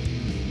games.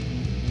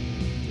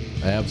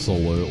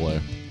 Absolutely.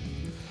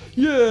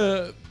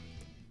 Yeah.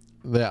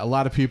 A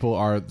lot of people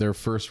are their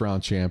first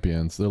round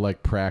champions. They're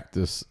like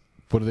practice.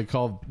 What do they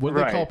call? What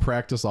do they call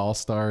practice all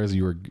stars?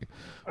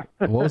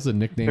 What was the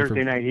nickname?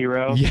 Thursday Night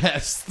Hero.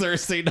 Yes,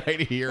 Thursday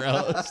Night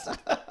Heroes.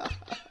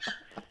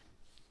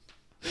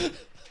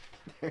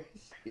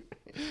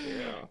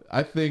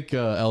 I think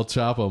El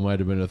Choppo might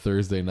have been a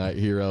Thursday Night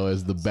Hero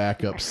as the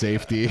backup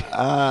safety.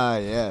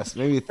 Yes,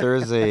 maybe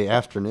Thursday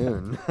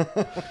afternoon.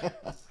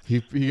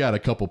 He got a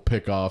couple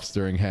pickoffs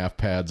during half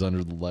pads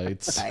under the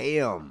lights.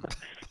 Damn.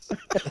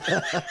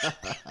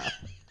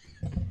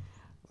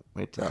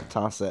 Wait till I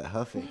toss that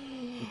Huffy.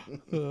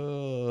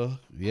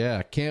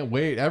 Yeah, can't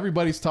wait.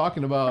 Everybody's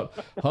talking about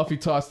Huffy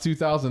Toss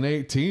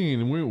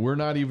 2018, and we're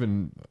not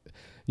even.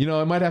 You know,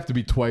 it might have to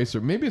be twice,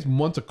 or maybe it's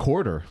once a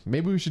quarter.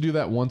 Maybe we should do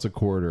that once a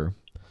quarter.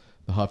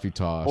 The Huffy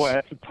Toss. Boy,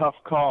 that's a tough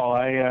call.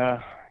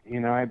 I've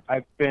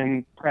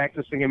been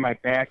practicing in my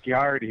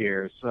backyard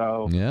here,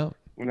 so Yeah.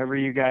 whenever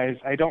you guys,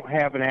 I don't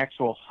have an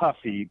actual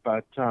Huffy,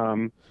 but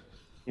I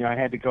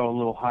had to go a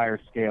little higher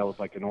scale with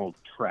like an old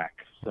Trek.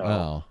 So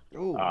Oh.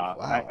 Ooh,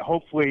 wow.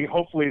 hopefully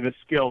the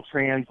skill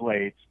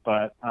translates.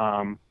 But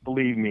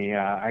believe me,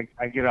 I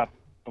get up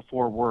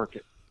before work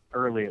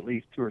early at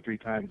least 2 or 3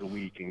 times a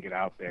week and get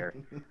out there.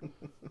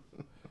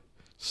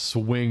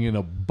 Swinging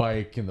a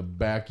bike in the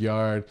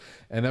backyard,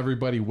 and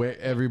everybody,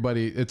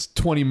 it's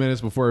 20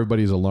 minutes before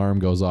everybody's alarm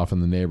goes off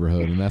in the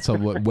neighborhood, and that's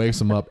what wakes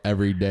them up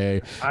every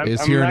day, is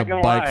I'm hearing not a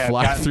gonna bike lie,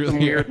 fly I've gotten through some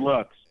the air. weird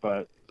looks,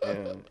 but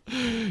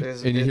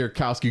And you hear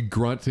Kowski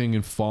grunting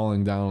and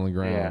falling down on the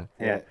ground.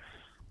 yeah.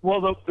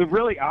 Well, the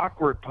really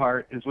awkward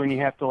part is when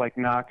you have to like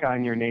knock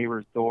on your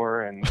neighbor's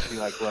door and be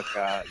like, look,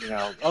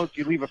 did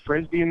you leave a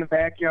Frisbee in the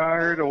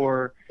backyard,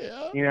 or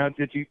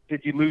did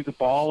you lose a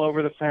ball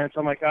over the fence?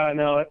 I'm like, oh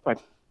no, that's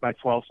my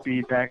 12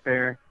 speed back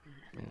there.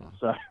 Yeah.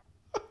 So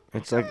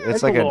It's like a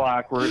little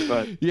awkward,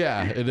 but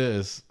Yeah, it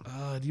is.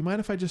 Do you mind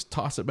if I just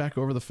toss it back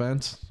over the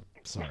fence?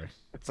 Sorry.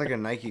 it's like a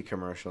Nike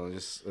commercial.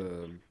 Just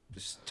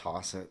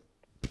toss it.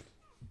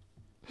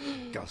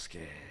 Kowski.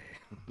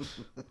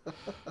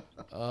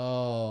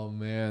 Oh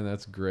man,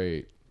 that's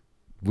great.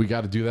 We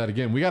got to do that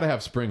again. We got to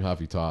have spring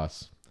Huffy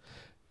Toss.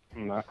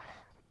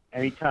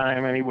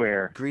 anytime,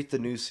 anywhere. Greet the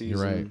new season.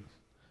 You're right.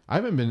 I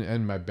haven't been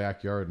in my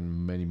backyard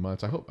in many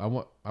months. I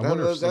wonder if That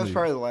was somebody,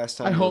 probably the last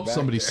time. I you were hope back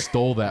somebody there.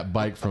 stole that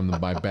bike from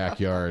my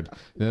backyard.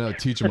 Then I'll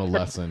teach them a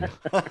lesson.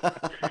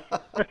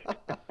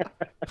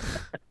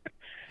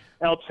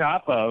 El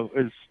Choppo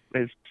is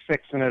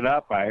fixing it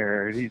up. I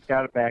heard he's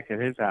got it back at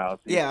his house.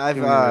 He's Yeah,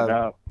 tuning it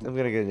up. I'm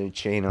gonna get a new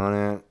chain on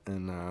it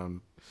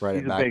and ride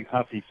He's it a back. big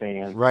Huffy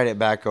fan. Ride it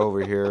back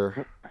over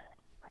here.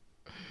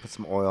 Put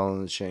some oil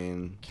in the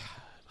chain.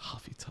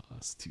 Huffy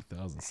Toss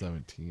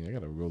 2017. I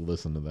gotta go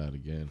listen to that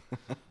again.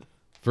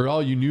 For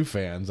all you new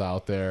fans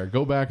out there,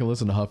 go back and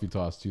listen to Huffy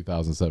Toss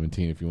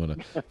 2017 if you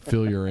want to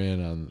fill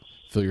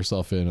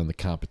yourself in on the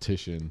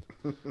competition.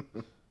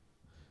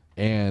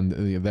 And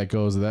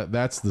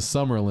that's the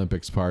Summer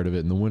Olympics part of it,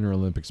 and the Winter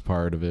Olympics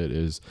part of it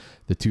is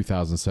the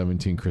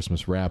 2017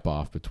 Christmas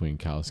wrap-off between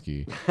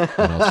Kowski and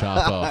El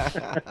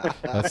Choppo.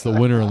 That's the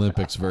Winter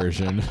Olympics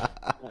version.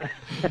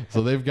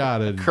 So they've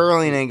got it.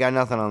 Curling ain't got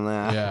nothing on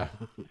that. Yeah.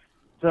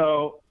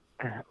 So,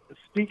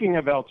 speaking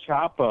of El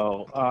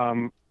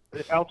Choppo,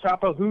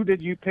 who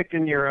did you pick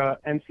in your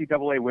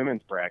NCAA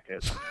women's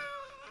bracket?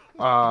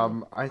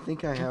 I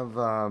think I have.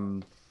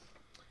 What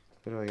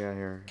do I got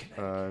here?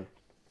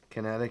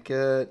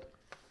 Connecticut.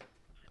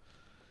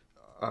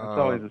 It's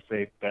always a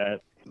safe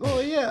bet. Oh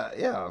yeah,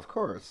 of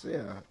course,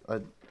 yeah.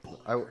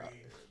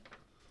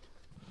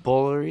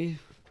 Bowling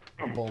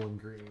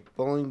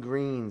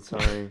Green.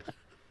 Sorry.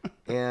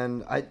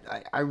 And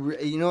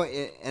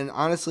and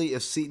honestly,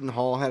 if Seton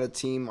Hall had a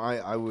team,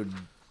 I would.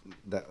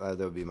 That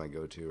would be my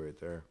go-to right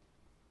there.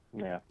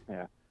 Yeah.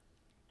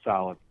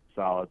 Solid.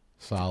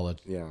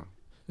 Yeah.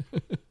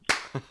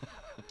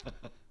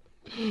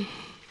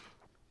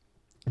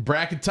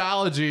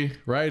 Bracketology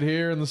right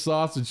here in the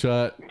sausage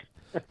hut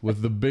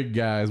with the big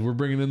guys. We're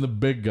bringing in the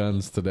big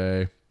guns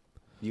today.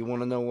 You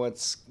want to know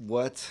what's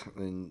what?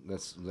 And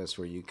that's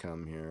where you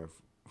come here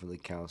for the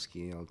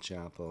Kowski, El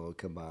Choppo,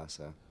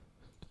 Cabasa.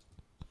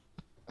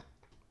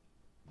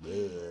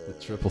 The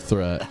triple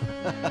threat.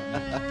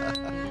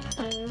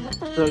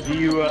 So do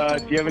you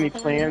have any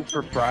plans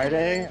for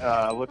Friday?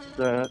 What's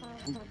the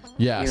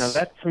Yes.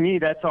 that to me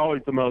that's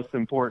always the most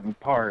important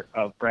part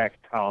of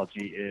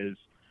bracketology is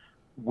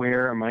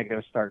where am I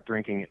going to start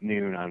drinking at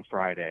noon on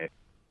Friday?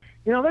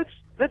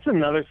 That's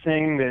another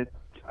thing that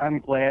I'm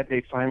glad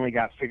they finally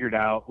got figured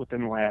out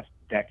within the last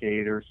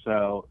decade or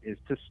so is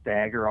to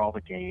stagger all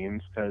the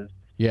games because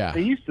Yeah.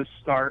 they used to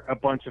start a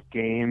bunch of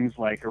games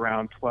like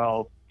around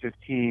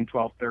 12:15,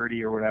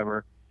 12:30 or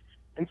whatever.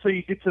 And so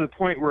you get to the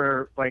point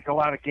where like a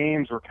lot of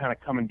games were kind of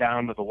coming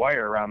down to the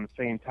wire around the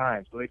same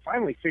time. So they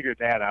finally figured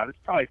that out. It's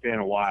probably been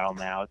a while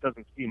now. It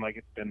doesn't seem like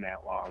it's been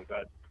that long,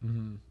 but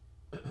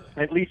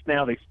at least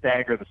now they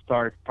stagger the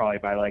starts probably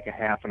by like a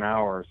half an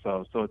hour or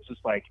so. So it's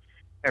just like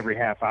every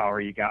half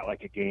hour you got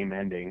like a game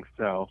ending.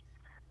 So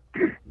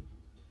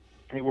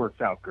it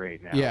works out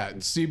great now. Yeah,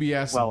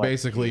 CBS Well,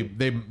 basically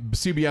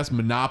CBS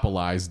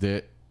monopolized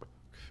it,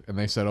 and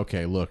they said,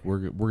 "Okay, look, we're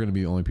going to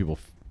be the only people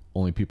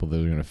that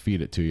are going to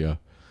feed it to you,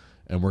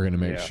 and we're going to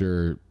make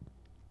sure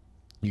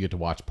you get to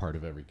watch part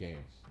of every game."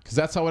 Because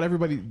that's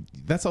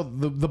how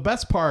the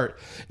best part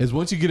is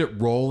once you get it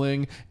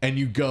rolling and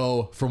you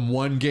go from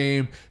one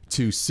game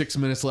to 6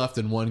 minutes left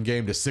in one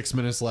game to 6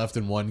 minutes left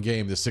in one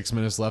game to 6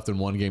 minutes left in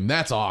one game.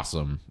 That's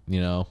awesome,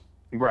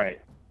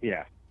 Right.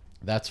 Yeah.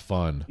 That's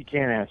fun. You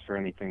can't ask for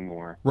anything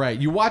more. Right.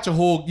 You watch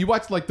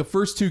like the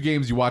first 2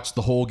 games, you watch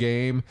the whole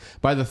game.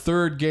 By the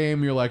third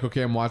game, you're like,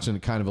 okay, I'm watching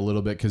it kind of a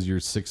little bit because you're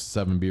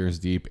 6-7 beers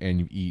deep and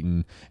you've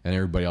eaten and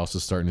everybody else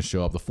is starting to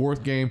show up. The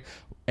fourth game,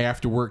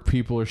 after work,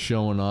 people are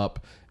showing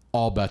up.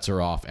 All bets are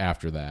off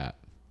after that.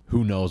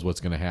 who knows what's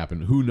going to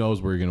happen? Who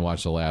knows where you're going to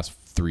watch the last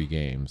 3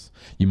 games?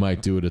 You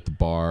might do it at the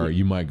bar.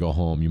 You might go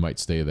home. You might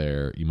stay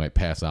there. You might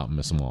pass out and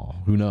miss them all.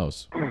 Who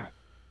knows?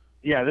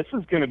 Yeah, this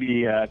is going to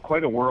be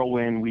quite a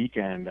whirlwind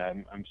weekend,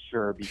 I'm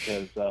sure,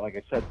 because, like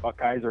I said,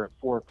 Buckeyes are at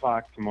 4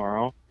 o'clock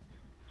tomorrow.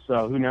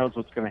 So who knows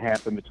what's going to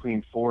happen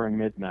between 4 and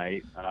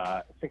midnight.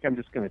 I think I'm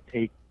just going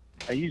to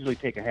I usually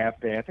take a half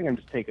day. I think I'm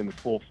just taking the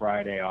full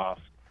Friday off.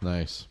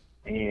 Nice.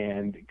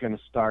 And going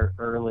to start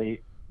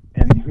early.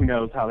 And who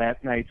knows how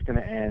that night's going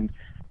to end.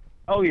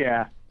 Oh,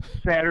 yeah.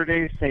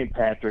 Saturday, St.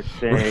 Patrick's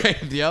Day.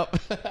 Right, yep.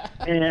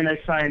 And I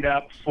signed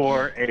up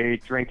for a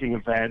drinking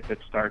event that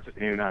starts at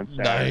noon on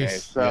Saturday.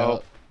 Nice.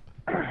 So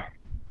yep.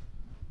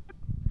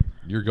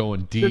 You're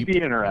going deep. Should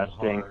be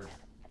interesting.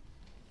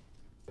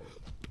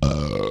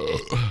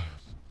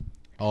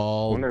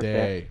 All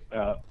day.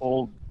 That,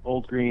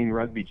 old green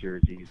rugby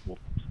jerseys will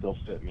still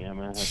fit me. I'm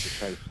going to have to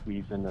try to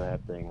squeeze into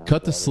that thing.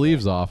 Cut the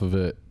sleeves off of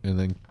it and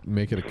then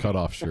make it a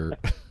cutoff shirt.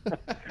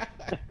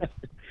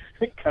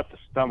 Cut the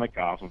stomach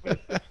off of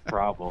it. That's the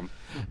problem.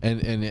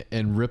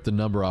 And rip the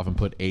number off and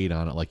put 8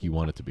 on it like you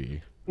want it to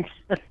be.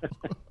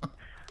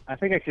 I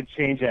think I could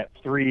change that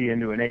 3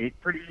 into an 8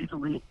 pretty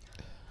easily.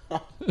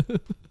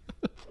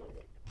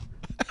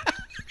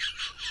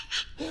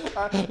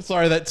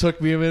 Sorry, that took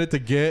me a minute to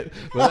get,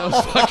 but that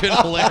was fucking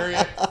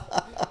hilarious.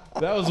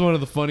 That was one of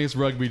the funniest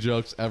rugby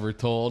jokes ever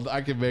told.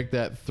 I can make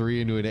that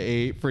 3 into an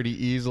 8 pretty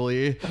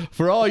easily.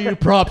 For all you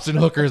props and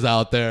hookers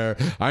out there,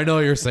 I know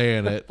you're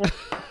saying it.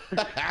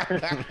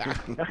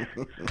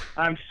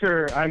 I'm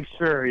sure.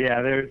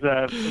 Yeah, there's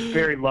a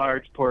very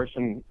large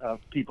portion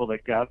of people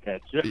that got that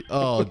joke.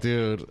 Oh,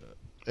 dude.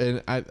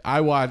 And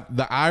I watched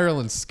the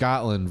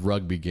Ireland-Scotland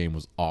rugby game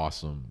was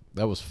awesome.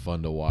 That was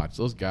fun to watch.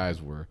 Those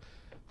guys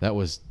that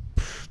was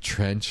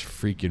trench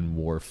freaking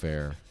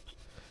warfare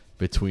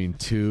between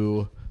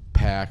 2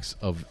 packs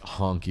of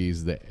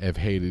honkies that have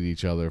hated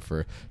each other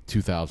for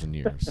 2,000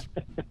 years.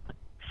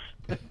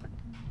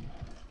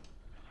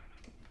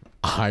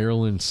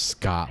 Ireland,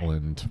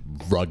 Scotland,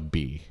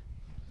 rugby.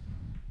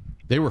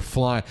 They were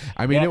flying.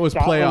 I mean, yeah, it was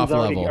Scotland's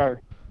playoff level.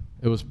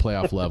 It was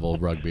playoff level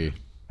rugby.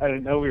 I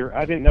didn't know we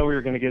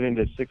were going to get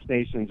into Six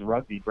Nations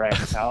rugby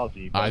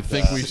bracketology. But, I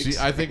think we need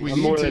to. I'm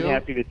more than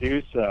happy to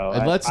do so.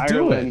 And let's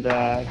do it.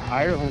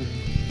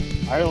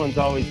 Ireland's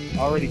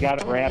already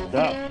got it wrapped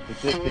up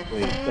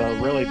statistically, so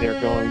really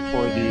they're going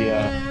for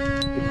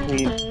the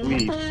clean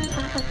sweep.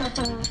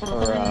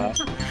 Or I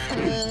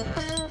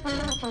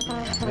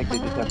think they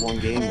just have 1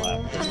 game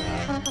left,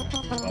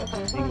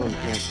 but England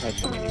can't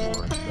catch them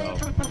anymore. So,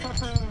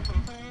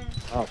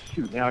 oh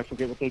shoot! Now I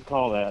forget what they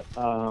call that.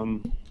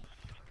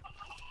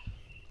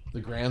 The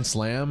Grand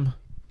Slam?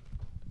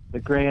 The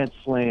Grand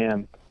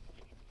Slam.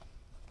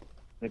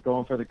 They're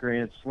going for the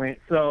Grand Slam.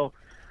 So,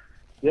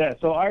 yeah,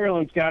 so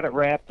Ireland's got it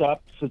wrapped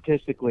up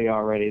statistically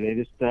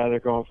already. They're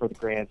going for the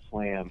Grand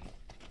Slam.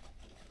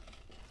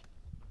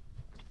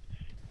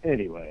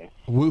 Anyway.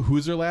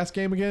 Who's their last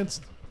game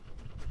against?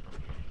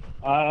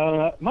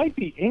 Might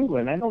be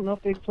England. I don't know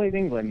if they've played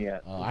England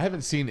yet. I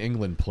haven't seen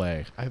England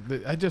play.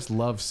 I just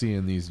love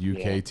seeing these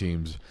UK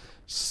teams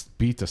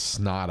beat the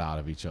snot out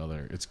of each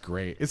other. It's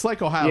great. It's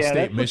like Ohio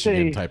State,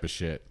 Michigan type of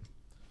shit.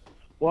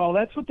 Well,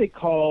 that's what they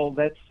call,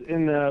 that's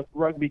in the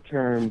rugby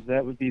terms,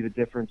 that would be the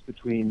difference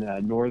between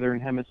Northern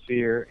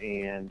Hemisphere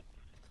and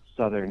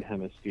Southern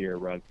Hemisphere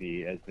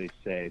rugby, as they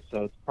say.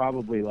 So it's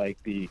probably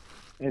like the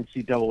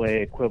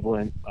NCAA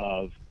equivalent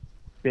of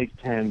Big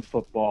Ten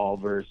football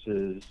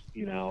versus,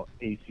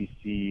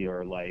 ACC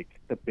or like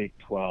the Big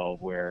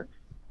 12, where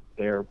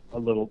they're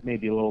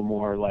maybe a little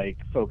more like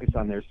focused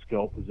on their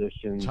skill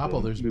positions.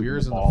 Choppo, there's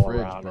beers in the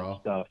fridge, bro.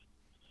 Stuff.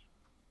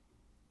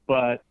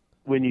 But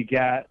when you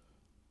get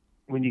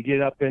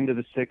up into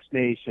the Six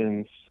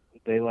Nations,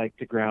 they like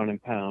to ground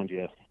and pound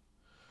you.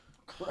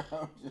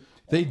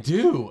 They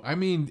do. I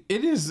mean,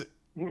 it's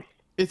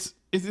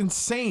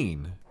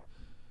insane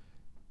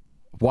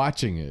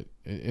watching it,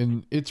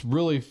 and it's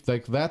really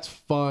like that's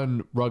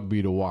fun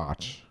rugby to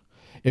watch.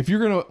 If you're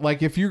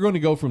gonna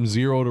go from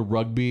 0 to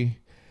rugby,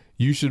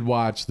 you should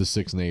watch the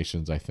Six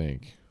Nations, I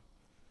think,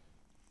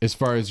 as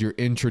far as your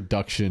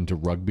introduction to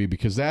rugby,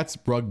 because that's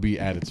rugby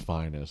at its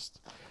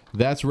finest.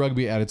 That's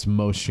rugby at its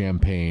most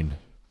champagne.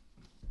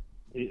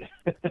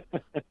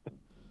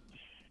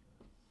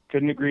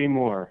 Couldn't agree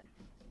more.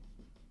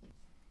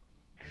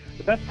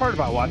 The best part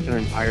about watching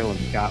an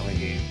Ireland-Scotland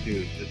game, too,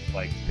 is just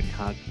like the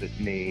constant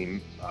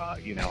name,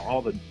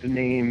 all the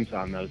names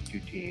on those two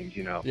teams,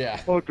 Yeah.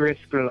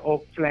 O'Driscoll,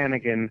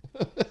 O'Flanagan,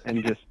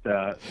 and just...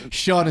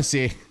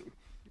 Shaughnessy.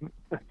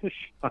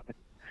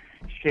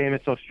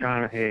 Seamus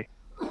O'Shaughnessy.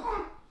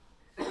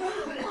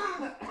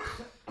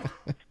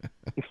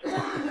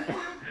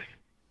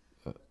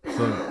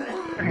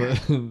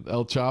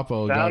 El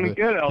Choppo. Sounding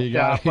good, El Choppo. He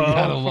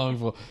got a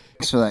lungful.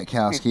 Thanks for that,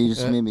 Kowski. You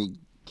just made me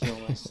kill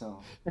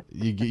myself.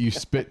 You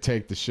spit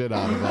take the shit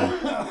out of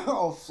that.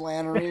 Oh,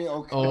 Flannery.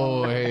 Okay.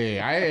 Oh, hey.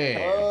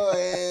 Oh,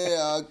 hey.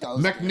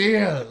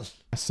 McNeil.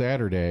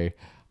 Saturday,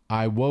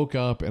 I woke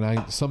up and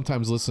I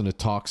sometimes listen to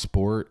Talk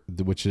Sport,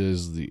 which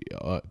is the.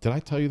 Did I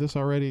tell you this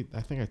already?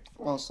 I think I.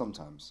 Well,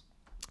 sometimes.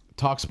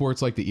 Talk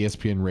Sport's like the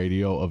ESPN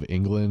radio of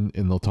England,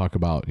 and they'll talk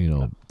about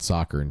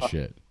soccer and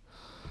shit.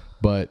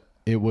 But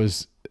it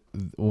was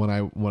when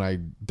I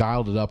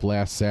dialed it up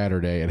last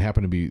Saturday, it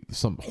happened to be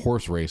some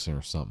horse racing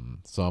or something.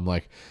 So I'm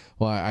like,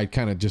 well, I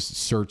kind of just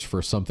searched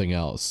for something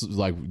else,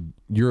 like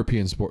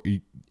European sport,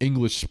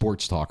 English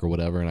sports talk or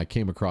whatever, and I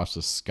came across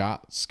a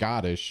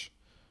Scottish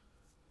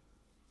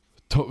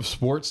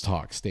sports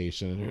talk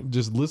station, and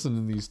just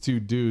listening to these two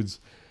dudes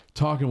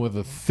talking with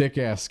a thick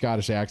ass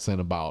Scottish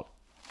accent about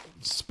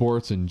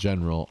sports in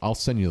general. I'll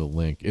send you the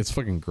link. It's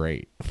fucking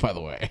great, by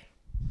the way.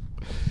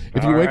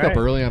 If you wake up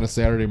early on a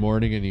Saturday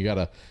morning and you got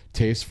a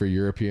taste for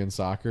European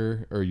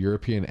soccer or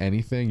European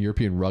anything,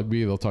 European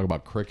rugby, they'll talk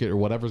about cricket or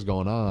whatever's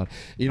going on.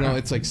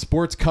 It's like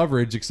sports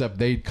coverage, except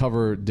they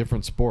cover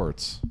different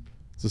sports.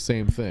 It's the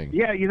same thing.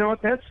 Yeah, you know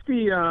what? That's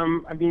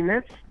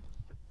the.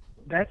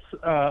 That's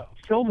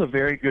filled a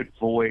very good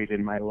void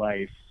in my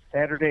life.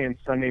 Saturday and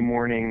Sunday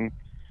morning,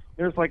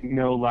 there's like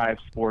no live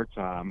sports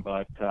on,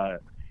 but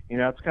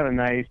it's kind of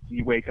nice.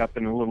 You wake up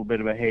in a little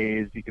bit of a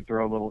haze. You could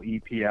throw a little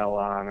EPL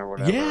on or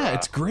whatever. Yeah,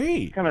 it's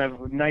great. It's kind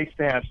of nice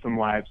to have some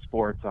live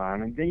sports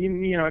on, and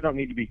I don't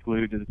need to be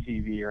glued to the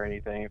TV or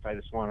anything. If I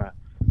just want to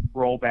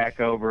roll back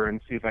over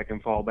and see if I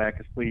can fall back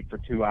asleep for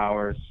 2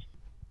 hours.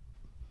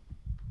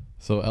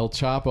 So El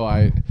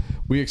Choppo,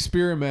 we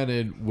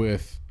experimented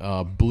with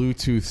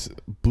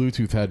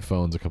Bluetooth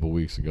headphones a couple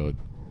weeks ago,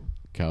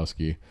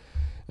 Kowski.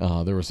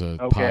 There was a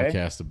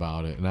podcast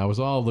about it, and I was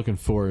all looking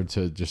forward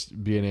to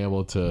just being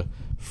able to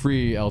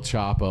free El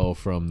Choppo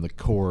from the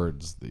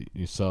cords.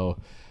 So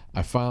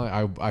I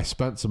finally I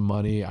spent some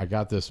money. I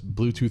got this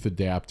Bluetooth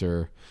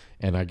adapter,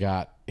 and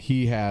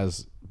he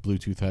has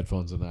Bluetooth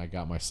headphones, and I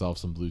got myself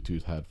some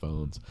Bluetooth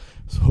headphones.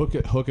 So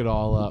hook it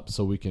all up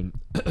so we can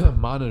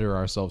monitor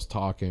ourselves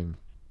talking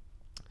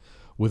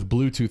with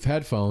Bluetooth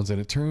headphones. And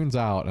it turns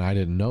out, and I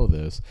didn't know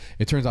this,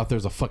 it turns out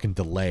there's a fucking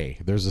delay.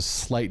 There's a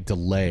slight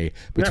delay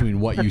between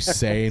what you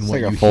say and what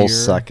you hear. It's like a full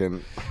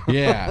second.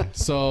 Yeah.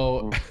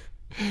 So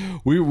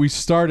we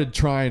started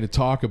trying to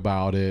talk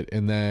about it,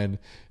 and then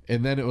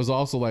it was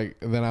also like,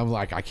 then I'm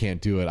like, I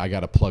can't do it. I got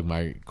to plug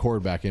my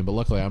cord back in. But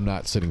luckily, I'm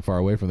not sitting far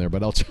away from there.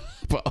 But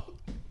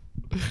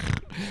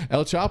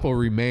El Choppo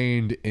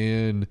remained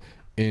in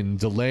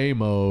delay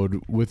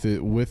mode with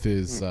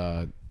his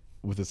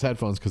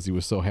headphones because he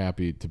was so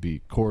happy to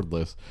be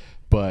cordless.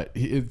 But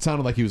it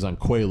sounded like he was on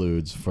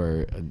Quaaludes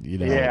for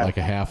like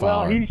a half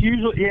hour. Well, he's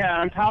usually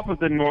on top of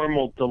the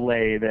normal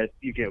delay that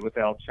you get with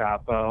El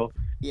Choppo.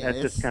 Yeah,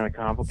 that just kind of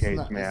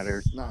complicates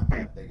matters. It's not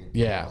that big a deal.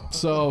 Yeah.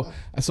 So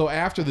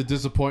after the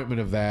disappointment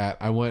of that,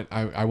 I went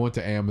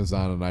to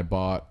Amazon and I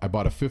bought a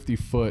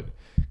 50-foot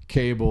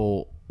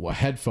cable,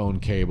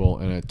 headphone cable,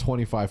 and a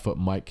 25-foot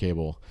mic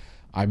cable.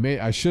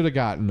 I should have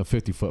gotten a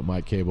 50-foot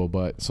mic cable,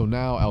 but so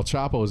now El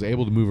Choppo is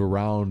able to move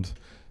around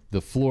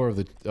the floor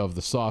of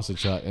the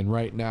sausage hut, and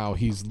right now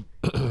he's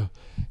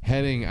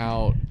heading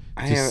out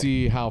to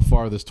see how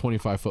far this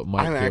 25-foot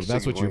mic cable.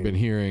 That's what you've been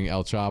hearing,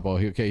 El Choppo.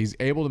 He's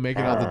able to make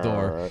it out the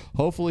door.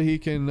 Hopefully he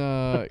can.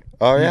 He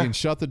can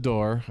shut the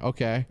door.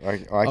 Okay.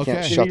 I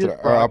can't shut the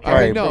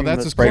door. No,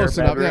 that's as close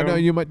enough. No,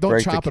 you might don't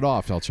chop it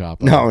off, El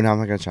Choppo. No, I'm not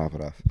gonna chop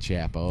it off.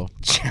 Choppo.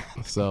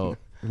 So.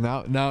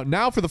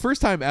 Now, for the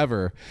first time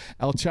ever,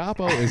 El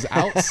Choppo is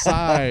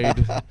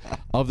outside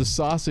of the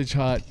sausage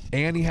hut,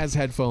 and he has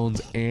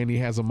headphones, and he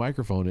has a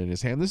microphone in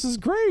his hand. This is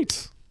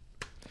great.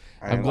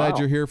 I'm glad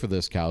you're here for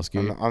this,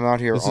 Kowski. I'm out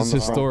here. This is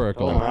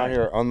historical. I'm out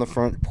here on the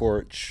front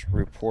porch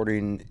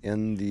reporting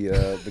in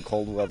the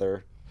cold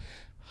weather.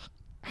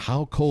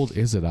 How cold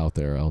is it out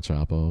there, El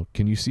Choppo?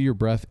 Can you see your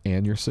breath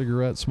and your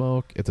cigarette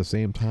smoke at the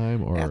same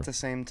time? Or at the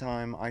same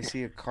time, I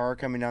see a car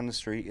coming down the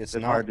street. It's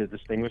not hard to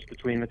distinguish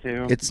between the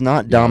two. It's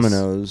not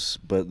Domino's,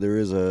 but there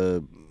is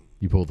a.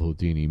 You pulled the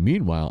Houdini.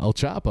 Meanwhile, El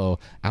Choppo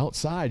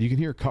outside, you can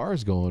hear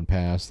cars going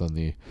past on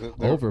the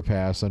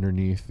overpass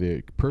underneath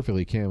the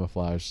perfectly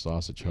camouflaged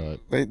sausage hut.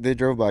 They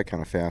drove by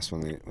kind of fast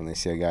when they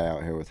see a guy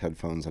out here with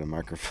headphones and a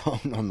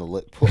microphone on the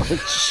lit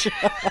porch.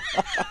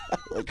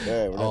 Like,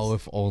 hey,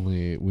 if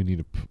only we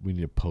need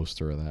a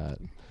poster of that.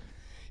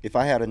 If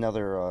I had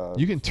another,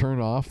 you can turn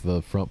off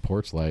the front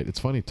porch light. It's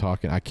funny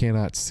talking. I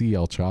cannot see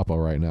El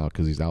Choppo right now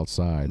because he's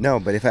outside.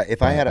 No, but if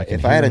I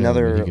had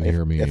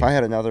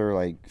another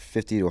like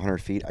 50 to 100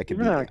 feet, I could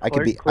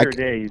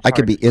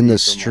be in the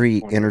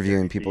street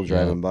interviewing people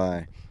driving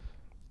by.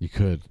 You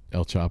could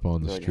El Choppo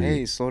on the street.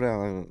 Hey, slow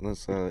down.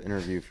 Let's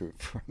interview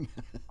for a minute.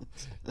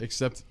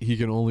 Except he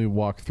can only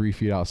walk 3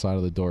 feet outside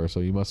of the door, so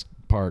you must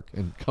park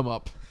and come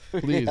up.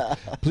 Please,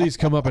 please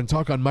come up and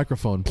talk on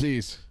microphone,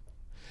 please.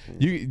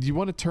 Do you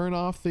want to turn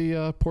off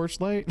the porch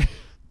light?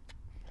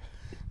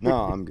 No,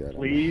 I'm good.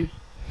 Please.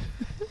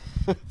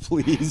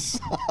 Please.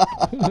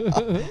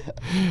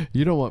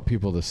 You don't want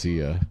people to see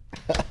you.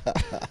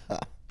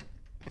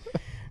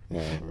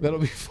 Yeah, that'll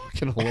be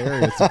fucking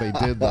hilarious if they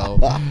did, though.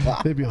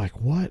 They'd be like,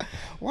 what?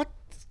 Why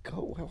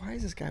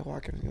is this guy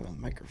walking with a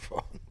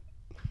microphone?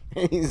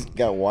 He's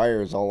got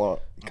wires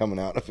all coming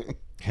out of it.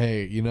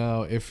 Hey, you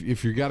know, if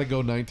you got to go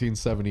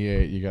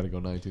 1978, you got to go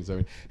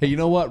 1970. Hey, you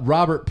know what?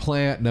 Robert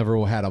Plant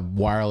never had a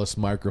wireless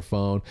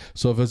microphone.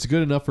 So if it's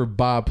good enough for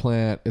Bob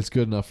Plant, it's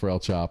good enough for El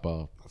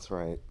Choppo. That's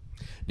right.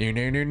 I'm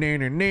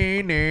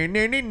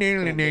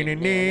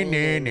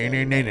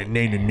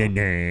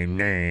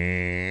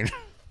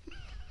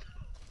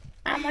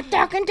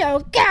talking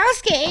to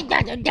Kowski.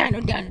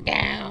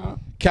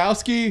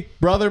 Kowski,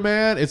 brother,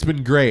 man, it's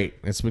been great.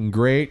 It's been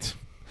great.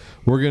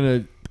 We're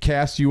going to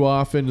cast you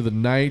off into the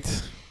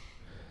night,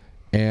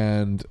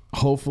 and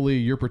hopefully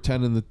you're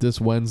pretending that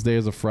this Wednesday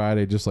is a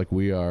Friday just like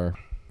we are.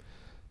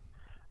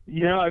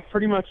 You know, I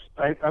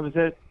was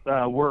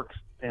at work,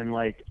 and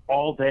like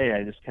all day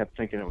I just kept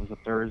thinking it was a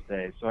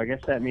Thursday. So I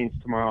guess that means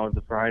tomorrow is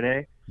a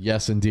Friday.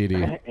 Yes,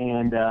 indeedy.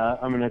 And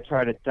I'm going to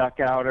try to duck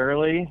out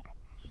early,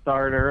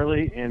 start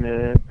early, and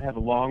have a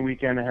long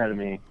weekend ahead of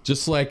me.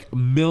 Just like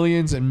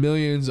millions and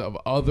millions of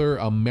other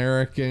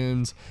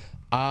Americans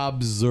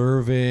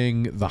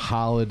observing the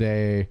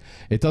holiday.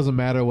 It doesn't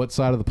matter what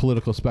side of the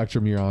political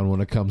spectrum you're on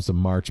when it comes to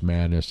March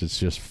Madness. It's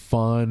just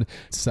fun.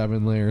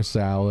 7-layer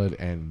salad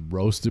and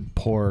roasted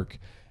pork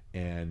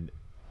and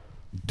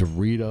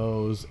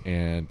Doritos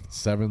and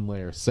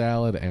 7-layer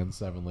salad and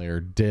 7-layer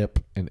dip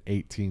and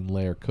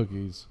 18-layer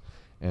cookies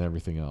and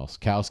everything else.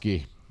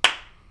 Kowski.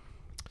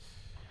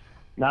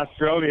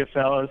 Nostrovia,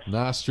 fellas.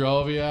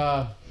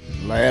 Nostrovia.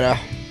 Later.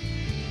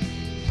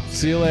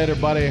 See you later,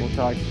 buddy. We'll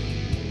talk.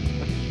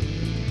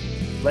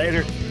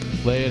 Later.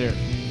 Later.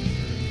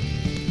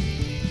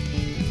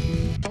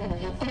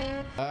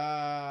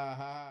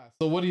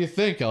 So what do you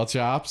think, El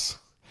Chops?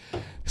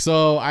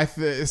 So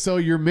so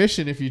your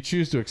mission, if you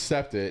choose to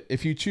accept it,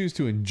 if you choose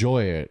to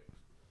enjoy it,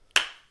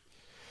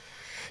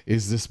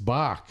 is this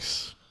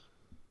box.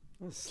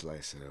 Let's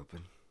slice it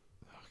open.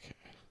 Okay.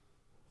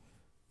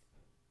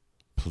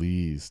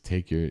 Please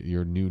take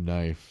your new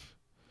knife.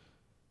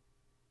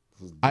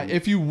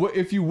 If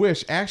you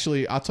wish,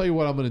 actually, I'll tell you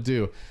what I'm gonna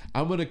do.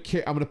 I'm gonna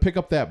pick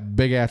up that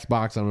big ass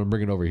box. And I'm gonna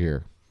bring it over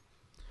here.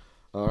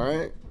 All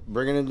right,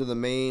 bring it into the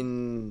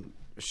main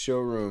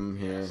showroom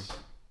here. Yes.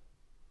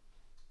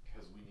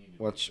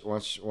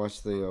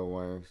 Watch the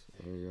wires.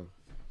 There you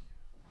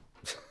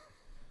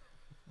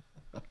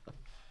go.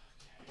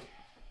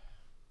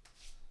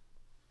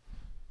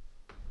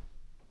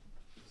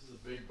 This is a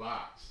big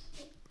box.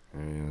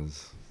 There he is.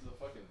 This is a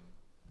fucking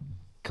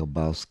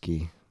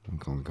Kowski. I'm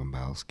calling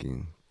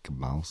Kowski.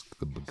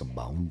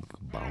 Kaboom.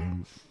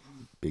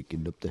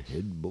 Picking up the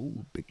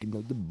headboard. Picking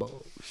up the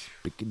box.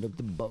 Picking up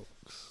the box.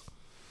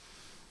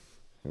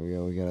 There we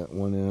go. We got it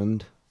one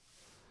end.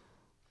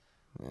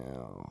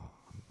 Now,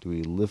 do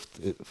we lift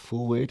it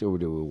full weight or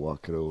do we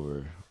walk it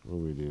over? What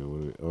do we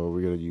do? Or are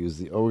we gonna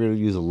use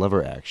a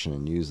lever action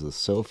and use the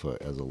sofa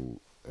as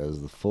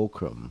the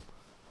fulcrum?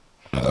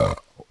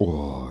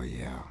 Oh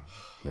yeah.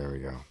 There we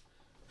go.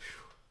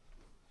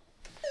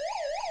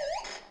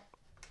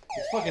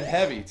 It's fucking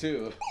heavy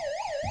too.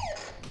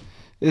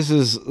 This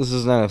is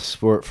not a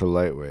sport for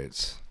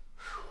lightweights.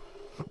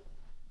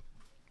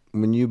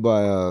 When you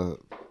buy a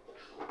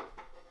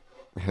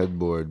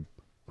headboard,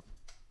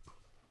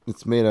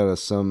 it's made out of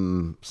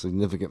some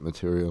significant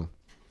material.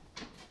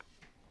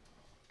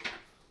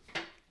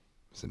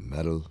 Is it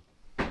metal?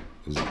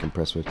 Is it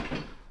compressed wood?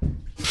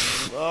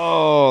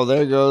 Oh,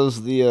 there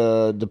goes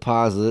the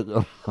deposit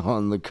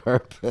on the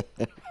carpet.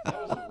 That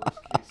was a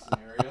worst case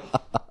scenario.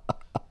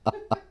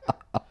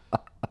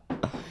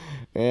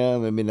 Yeah,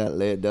 maybe not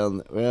lay it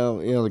down. Well,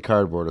 the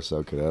cardboard will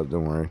soak it up.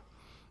 Don't worry.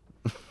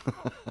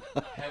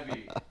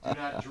 Heavy. Do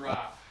not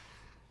drop.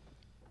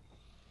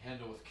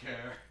 Handle with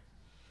care.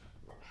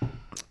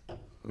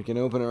 We can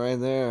open it right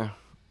there.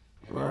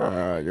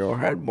 Your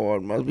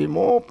headboard must be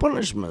more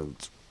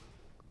punishment.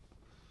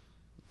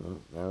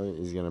 Now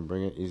he's gonna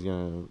bring it. He's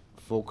gonna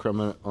fulcrum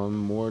it on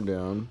more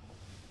down,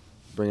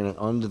 bringing it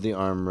onto the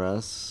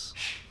armrests.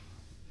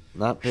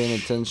 Not paying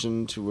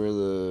attention to where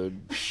the.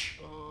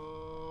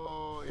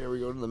 Oh, here we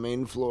go to the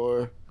main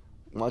floor.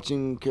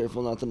 Watching,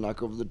 careful not to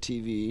knock over the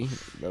TV.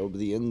 That will be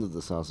the end of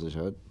the sausage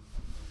hut,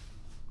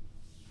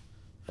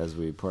 as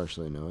we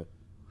partially know it.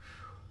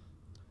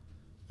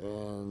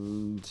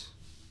 And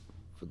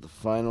for the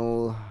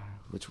final,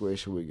 which way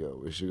should we go?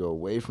 We should go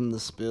away from the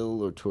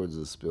spill or towards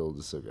the spill.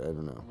 Just I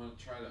don't know. I'm gonna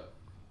try to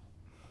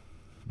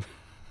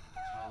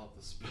towel up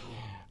the spill.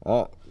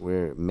 Oh,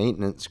 we're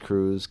maintenance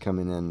crews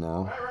coming in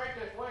now. Right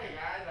this way,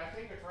 guys. I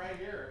think it's right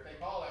here. If they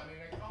call it,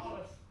 they called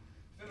us.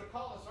 Should have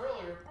called us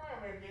earlier.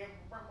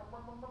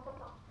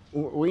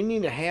 We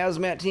need a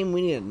hazmat team.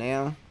 We need it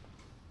now.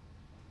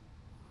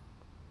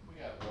 We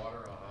got water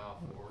on aisle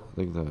 4. I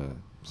think the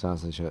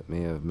sausage hut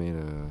may have made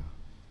a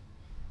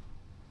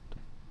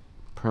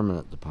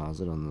permanent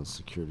deposit on the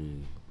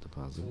security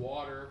deposit.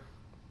 Water.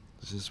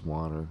 It's just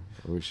water.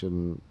 We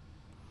shouldn't.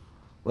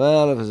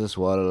 Well, if it's just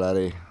water,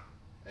 laddie.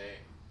 Hey.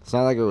 It's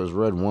not like it was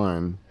red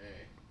wine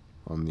Hey.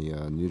 on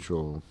the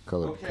neutral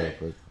colored Okay.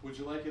 carpet. Would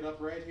you like it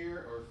up right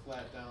here, or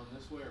flat down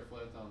this way, or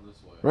flat down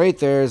this way? Right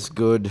there is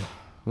good.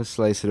 Let's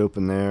slice it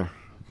open there.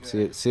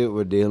 Okay. See what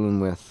we're dealing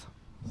with.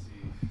 Let's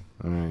see.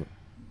 All right.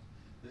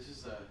 This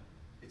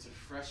It's a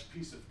fresh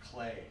piece of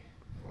clay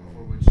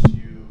for which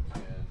you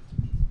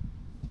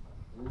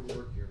can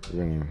work your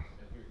magic.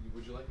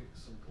 Would you like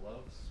some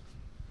gloves?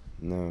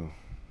 No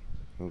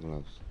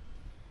gloves.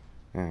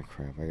 Ah,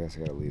 crap. I guess I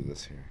gotta leave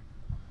this here.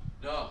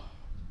 No.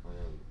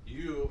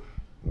 You.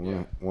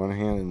 One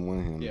hand and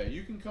one hand. Yeah,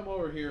 you can come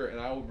over here, and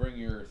I will bring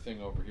your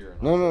thing over here.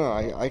 No.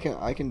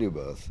 I can do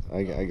both.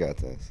 I got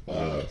this.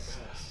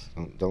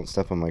 Don't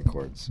step on my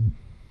cords.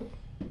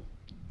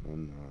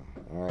 And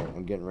all right,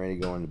 I'm getting ready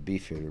to go into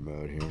beef eater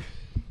mode here.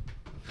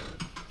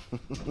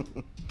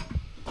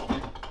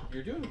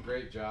 You're doing a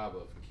great job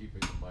of keeping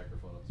the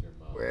microphone up to your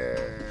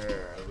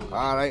mouth.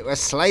 All right, we're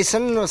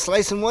slicing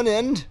one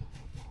end.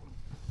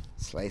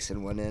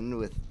 Slicing one end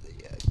with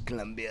the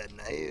Columbia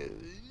knife.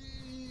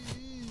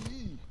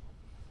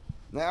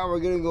 Now we're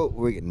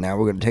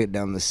gonna take it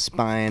down the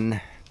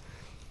spine,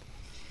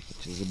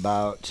 which is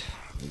about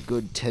a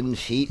good 10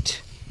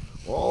 feet,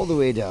 all the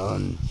way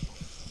down.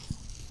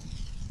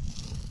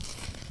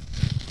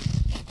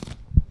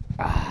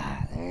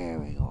 There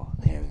we go.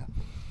 And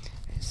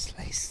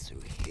slice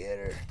through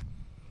here,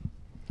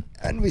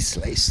 and we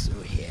slice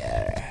through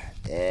here.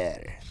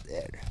 There.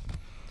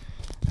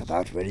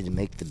 About ready to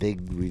make the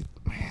big.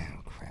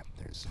 Oh crap!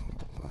 There's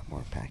a lot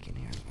more packing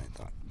here than I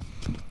thought.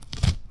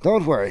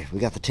 Don't worry, we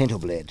got the Tinto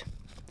blade,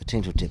 the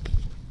Tinto tip.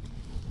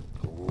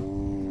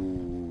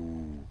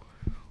 Ooh,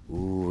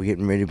 we're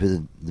getting ready for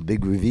the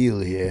big reveal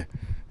here.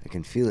 I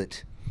can feel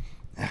it.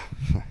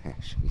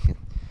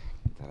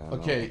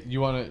 Okay,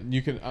 you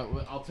can.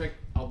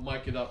 I'll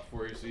mic it up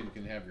for you so you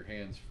can have your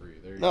hands free.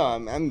 There you go.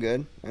 I'm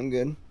good.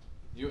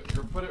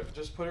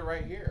 Just put it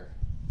right here.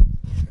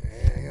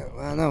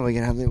 Well, no, we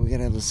gotta have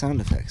the sound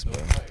effects, bro.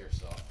 Don't cut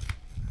yourself.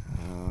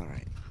 All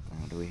right.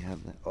 Do we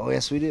have that? Oh,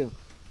 yes, we do.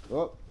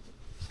 Oh.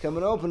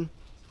 Coming open.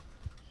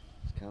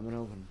 It's coming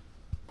open.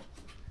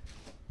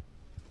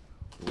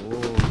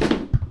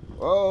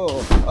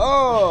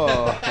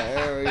 Oh,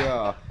 there we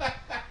go.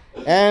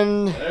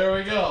 And there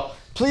we go.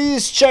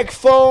 Please check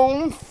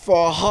phone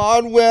for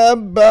hardware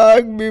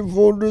bag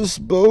before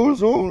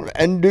disposal.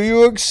 And do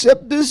you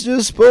accept this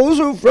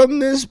disposal from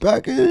this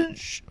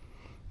package?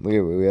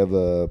 We have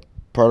a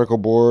particle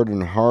board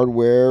and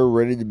hardware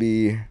ready to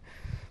be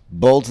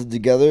bolted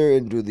together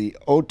into the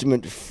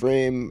ultimate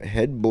frame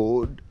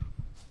headboard.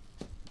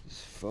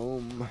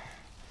 Foam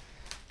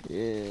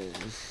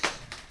is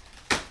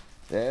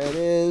that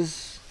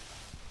is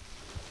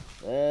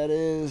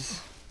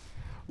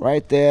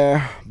right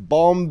there.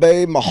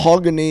 Bombay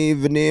mahogany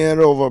veneer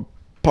over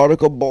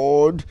particle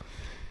board.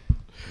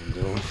 And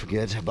don't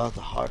forget about the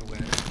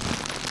hardware.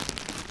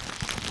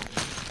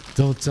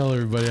 Don't tell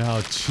everybody how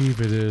cheap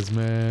it is,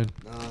 man.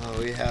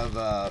 We have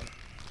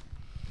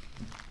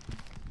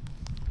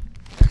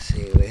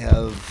we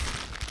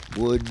have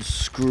wood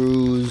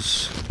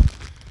screws.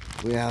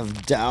 We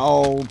have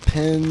dowel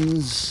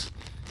pins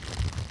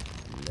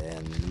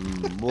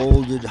and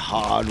molded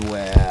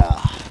hardware,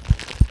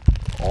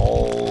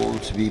 all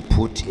to be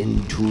put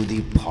into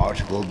the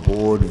particle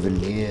board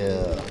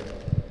veneer.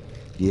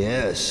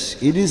 Yes,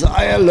 it is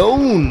I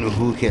alone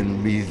who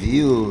can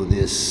reveal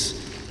this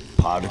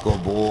particle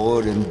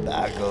board and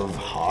bag of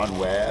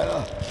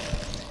hardware.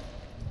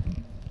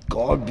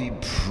 God be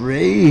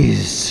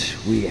praised,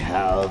 we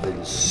have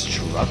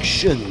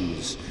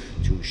instructions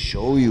to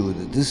show you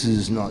that this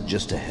is not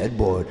just a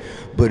headboard,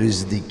 but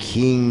is the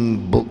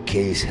king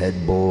bookcase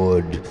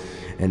headboard.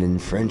 And in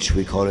French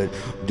we call it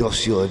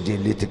Dossier de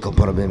l'ite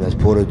comparablement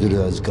pour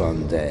deux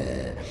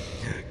grandes.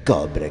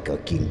 Cabreka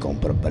king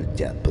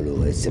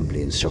comparablement is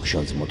simply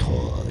instructions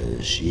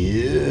montage.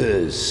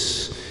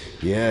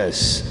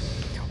 Yes.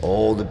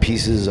 All the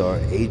pieces are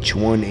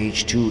H1,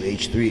 H2,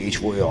 H3,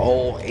 H4,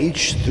 all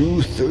H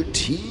through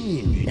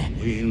 13.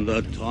 In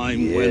the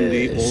time when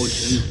the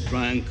oceans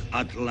drank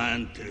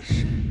Atlantis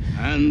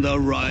and the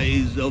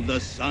rise of the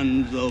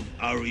sons of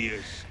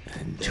Arius,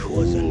 and there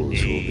was an tools will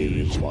be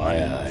age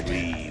required.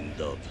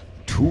 dreamed of.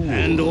 Tools.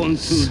 And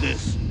onto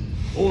this,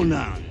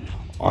 Onan,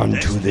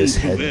 onto this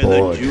destined to bear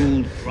headboard, the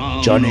jeweled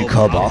crown Johnny of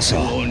Carbassa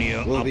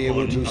Apollonia will be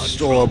able upon to a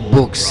store troubled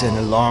books and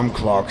brow. alarm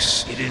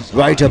clocks It is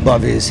right I,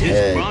 above his his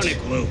head.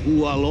 chronicler,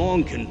 who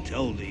alone can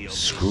tell thee of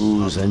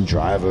Screws and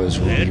drivers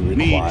will Let be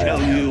me tell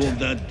you required. of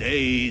the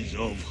days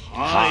of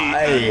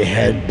High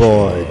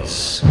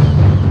headboards.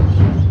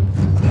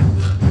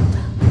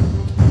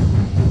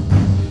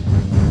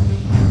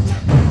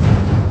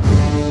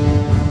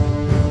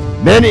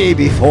 Many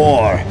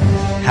before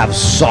have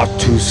sought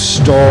to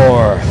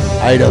store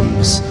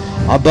items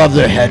above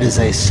their head as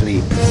they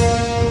sleep,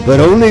 but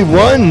only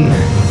one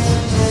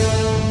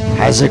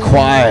has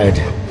acquired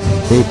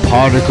the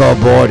particle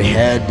board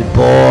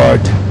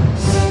headboard.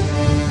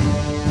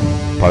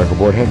 Particle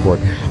board headboard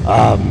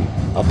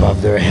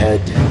above their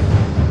head.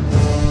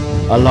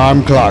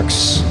 Alarm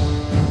clocks,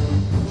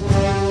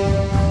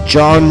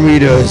 John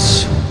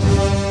readers,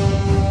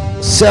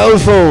 cell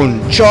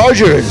phone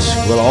chargers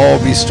will all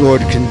be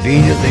stored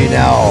conveniently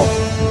now,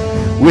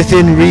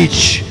 within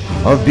reach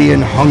of being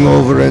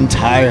hungover and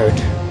tired.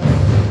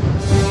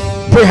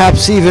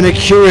 Perhaps even a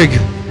Keurig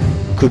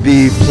could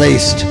be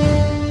placed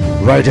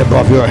right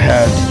above your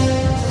head.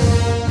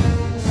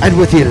 And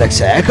with the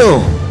Alexa Echo,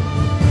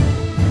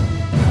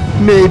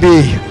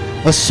 maybe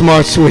a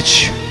smart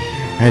switch,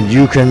 and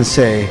you can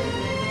say,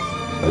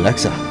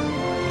 Alexa,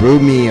 brew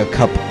me a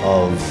cup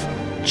of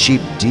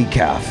cheap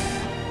decaf.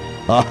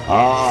 Ha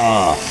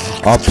ha!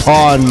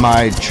 Upon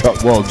my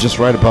just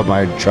right above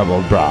my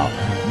troubled brow.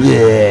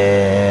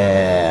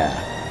 Yeah.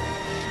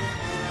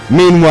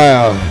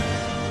 Meanwhile,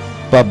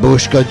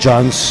 Babushka,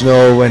 Jon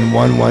Snow, and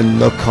One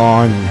look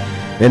on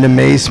in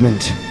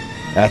amazement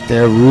at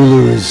their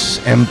ruler's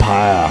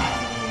empire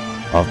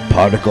of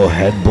particle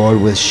headboard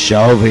with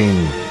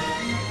shelving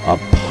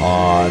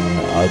upon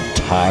a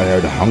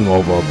tired,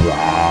 hungover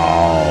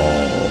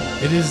brow.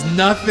 It is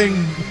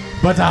nothing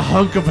but a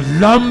hunk of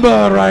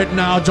lumber right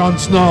now, Jon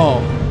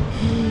Snow.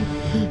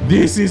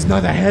 This is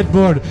not a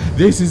headboard.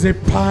 This is a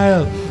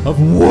pile of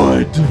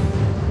wood.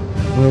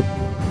 Well,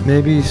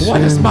 maybe soon.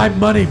 What is my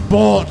money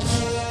bought?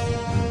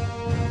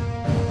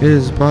 It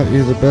has bought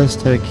you the best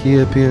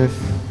IKEA piece of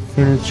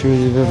furniture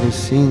you've ever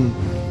seen.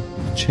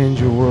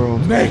 Change your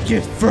world. Make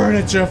it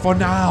furniture for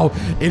now.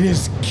 It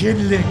is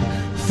kindling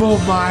for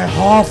my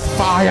hearth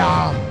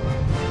fire.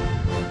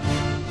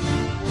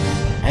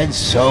 And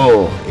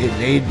so it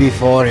laid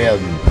before him,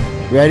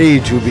 ready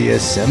to be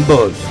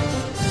assembled,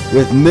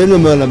 with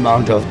minimal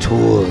amount of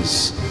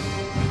tools.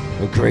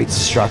 A great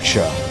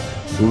structure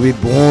will be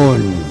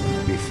born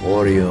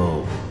before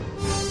you.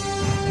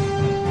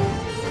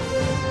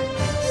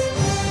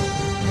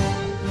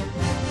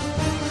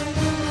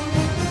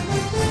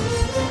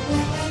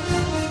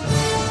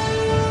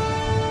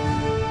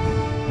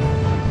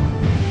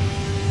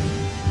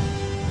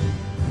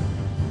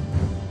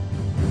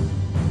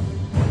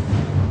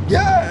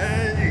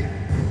 Yay!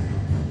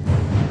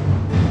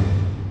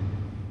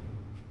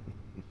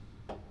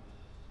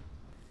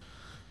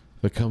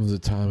 There comes a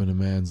time in a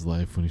man's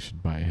life when he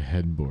should buy a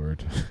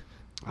headboard.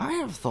 I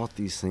have thought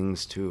these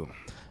things too.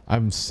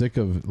 I'm sick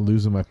of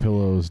losing my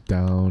pillows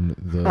down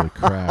the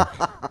crack.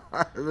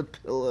 The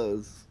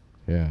pillows.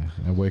 Yeah,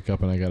 I wake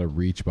up and I gotta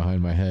reach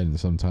behind my head, and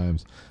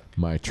sometimes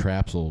my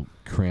traps will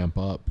cramp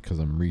up because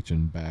I'm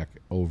reaching back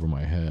over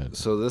my head.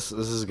 So this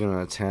is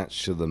gonna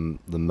attach to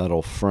the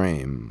metal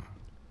frame.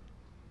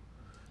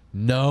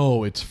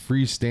 No, it's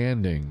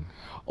freestanding.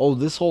 Oh,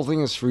 this whole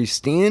thing is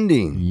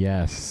freestanding.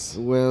 Yes.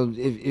 Well,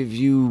 if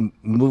you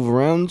move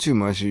around too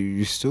much,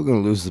 you're still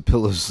gonna lose the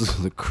pillows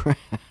to the crack,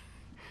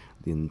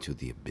 into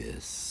the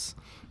abyss.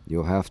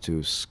 You'll have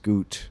to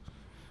scoot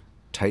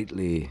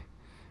tightly,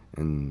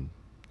 and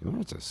you'll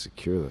have to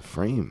secure the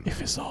frame.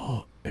 If it is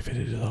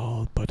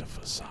all but a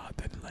facade,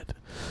 then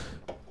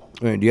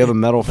Wait, do you have a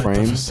metal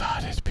frame? the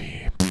facade it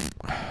be.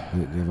 Do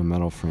you have a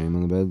metal frame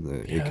on the bed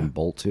that it can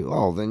bolt to?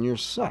 Oh, then you're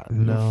set.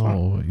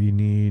 No, you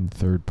need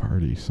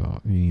third-party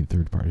You need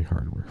third-party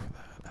hardware for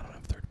that. I don't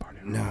have third-party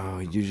hardware. No,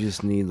 you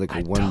just need like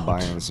a one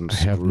by and some I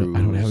screws. I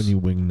don't have any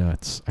wing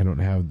nuts. I don't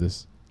have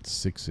this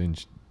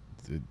 6-inch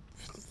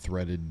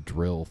threaded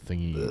drill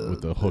thingy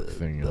with the hook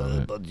thing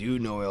on it. But you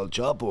know El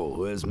Choppo,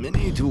 who has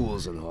many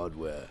tools and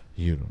hardware.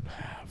 You don't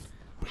have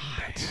wing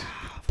nuts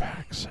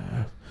packs,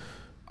 huh?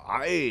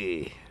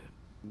 Aye.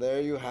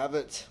 There you have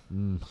it.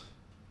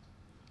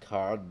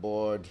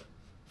 Cardboard,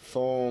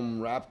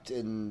 foam wrapped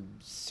in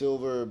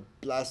silver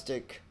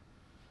plastic,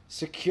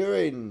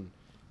 securing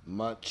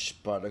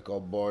much particle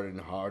board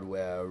and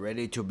hardware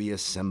ready to be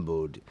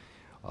assembled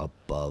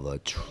above a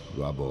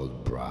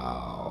troubled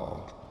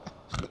brow.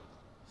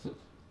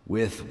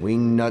 With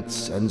wing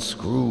nuts and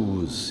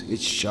screws, it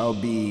shall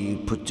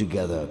be put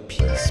together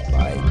piece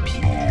by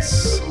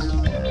piece.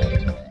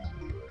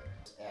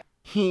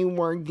 He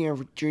worked there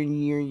for 30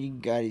 years, he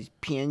got his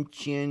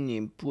pension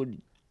and put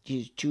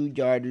his 2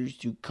 daughters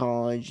through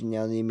college, and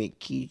now they make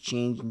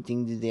keychains and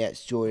things of that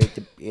sort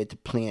at the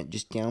plant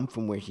just down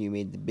from where he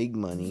made the big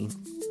money.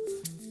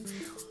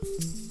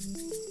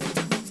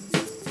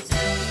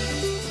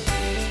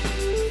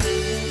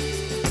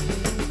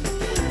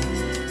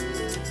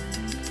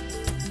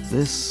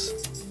 This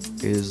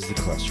is the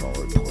Cholesterol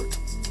Report.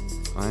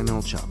 I'm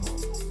El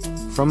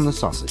Choppo from the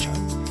Sausage Hut.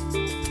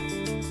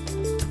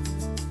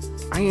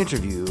 I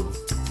interview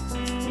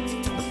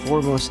the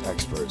foremost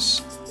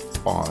experts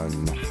on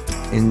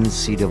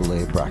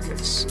NCAA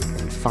brackets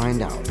and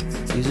find out,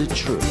 is it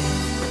true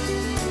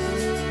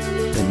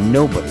that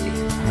nobody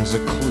has a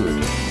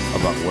clue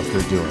about what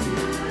they're doing?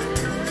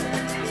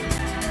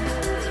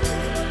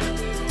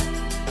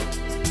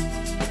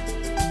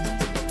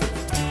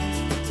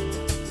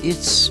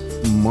 It's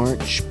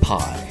March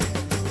Pie,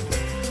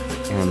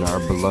 and our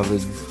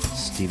beloved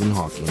Stephen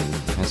Hawking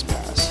has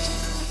passed.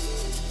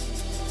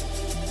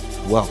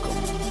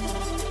 Welcome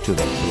to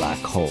the black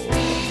hole.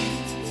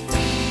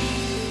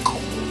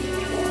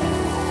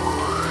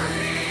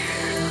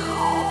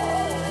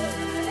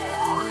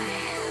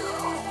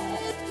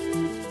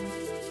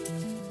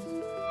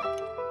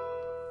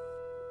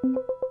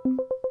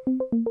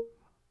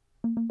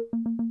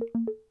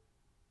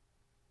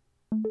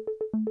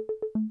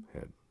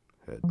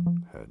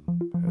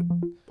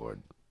 Headboard.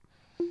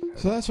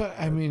 So that's what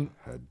I mean.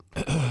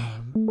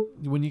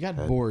 when you got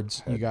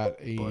boards, you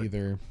got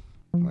either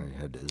My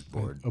head is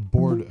bored. a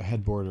board, a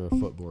headboard, or a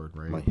footboard,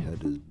 right? My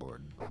head is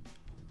bored.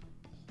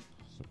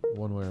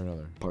 One way or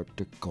another.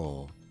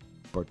 Particle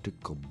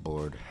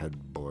board,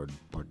 headboard,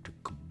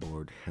 particle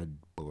board,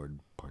 headboard,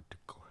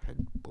 particle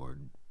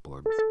headboard,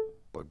 board.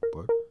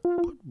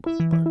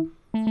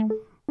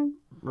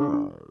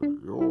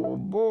 You're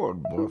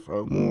bored, but I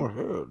have more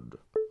head.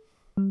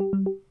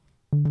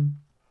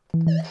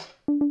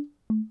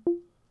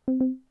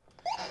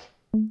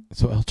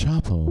 So El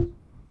Choppo,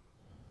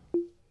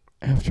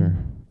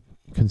 after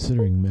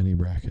considering many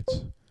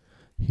brackets,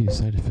 he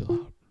decided to fill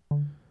out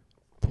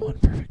the one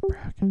perfect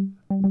bracket.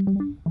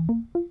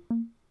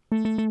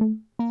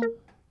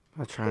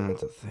 I try not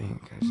to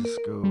think. I just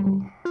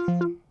go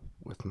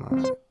with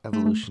my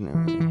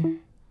evolutionary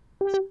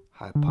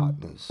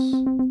hypotenuse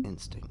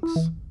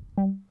instincts.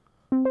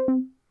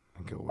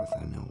 I go with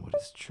I know what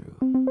is true.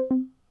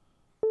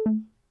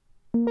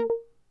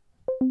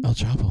 El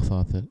Choppo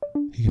thought that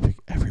he could pick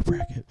every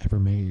bracket ever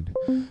made: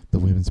 the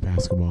women's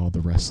basketball,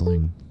 the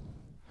wrestling,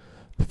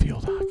 the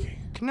field hockey.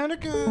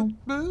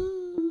 Connecticut.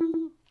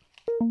 Boo.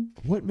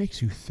 What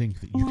makes you think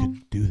that you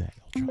could do that,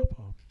 El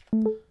Choppo?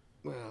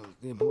 Well,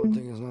 the important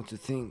thing is not to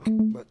think,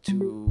 but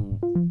to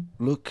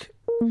look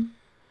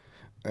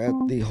at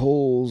the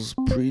holes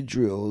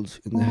pre-drilled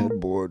in the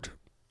headboard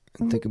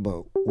and think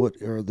about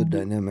what are the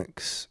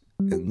dynamics,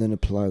 and then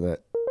apply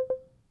that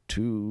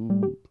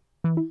to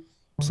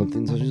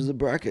something such as a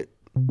bracket.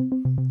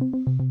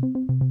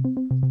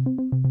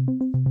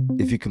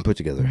 If you can put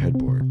together a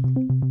headboard,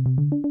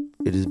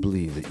 it is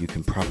believed that you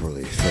can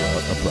properly fill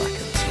out a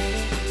bracket.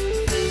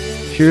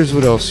 Here's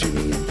what else you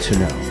need to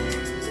know.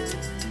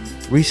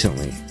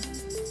 Recently,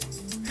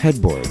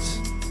 headboards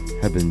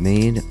have been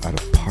made out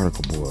of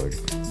particle board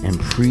and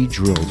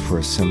pre-drilled for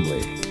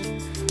assembly.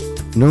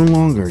 No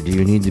longer do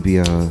you need to be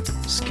a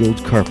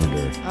skilled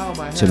carpenter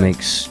to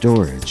make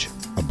storage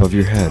above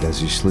your head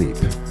as you sleep.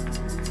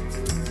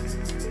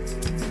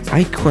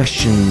 I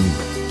question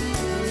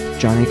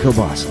Johnny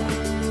Kobasa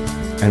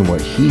and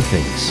what he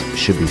thinks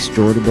should be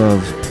stored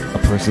above a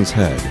person's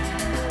head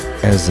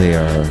as they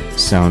are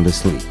sound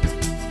asleep.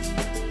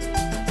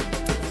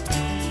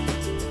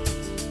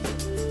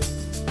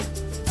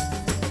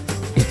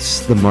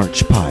 It's the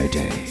March Pie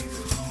Day,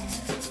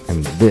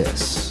 and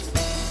this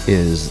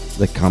is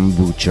the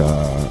kombucha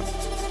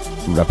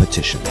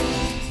repetition.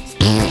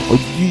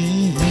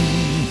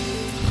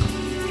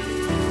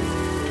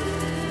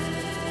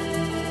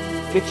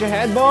 Get your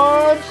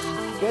headboards.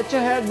 Get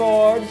your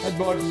headboards.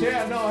 Headboard's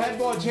here. No,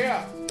 headboard's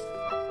here.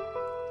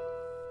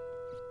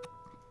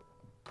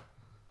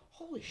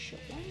 Holy shit!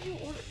 Why did you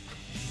order?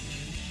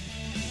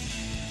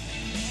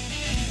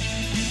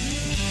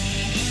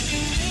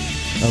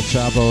 El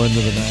Choppo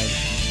into the night.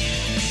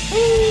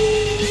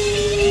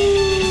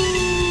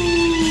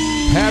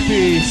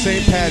 Happy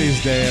St.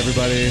 Patty's Day,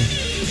 everybody.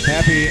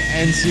 Happy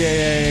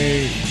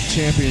NCAA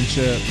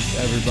championship,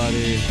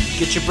 everybody.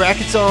 Get your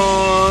brackets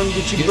on.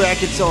 Get your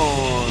brackets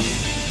on.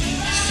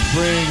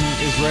 Spring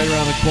is right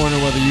around the corner,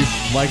 whether you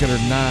like it or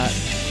not.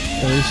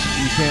 At least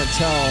you can't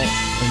tell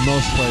in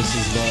most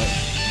places, but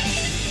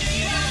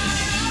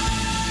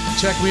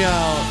check me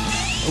out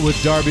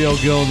with Darby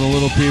O'Gill and the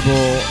Little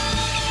People,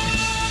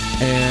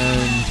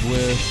 and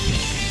with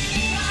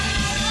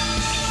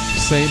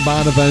St.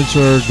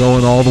 Bonaventure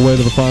going all the way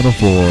to the Final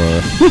Four.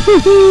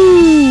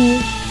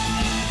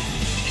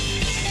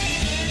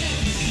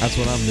 That's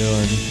what I'm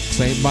doing.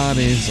 St.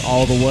 Bonnie's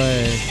all the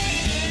way.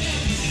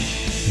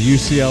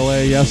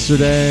 UCLA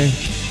yesterday.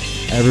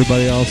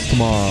 Everybody else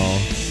tomorrow.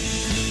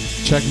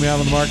 Check me out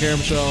on the Mark Aram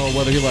Show,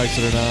 whether he likes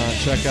it or not.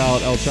 Check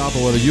out El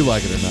Choppo, whether you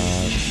like it or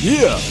not.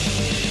 Yeah.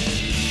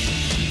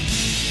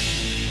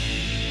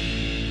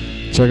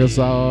 Check us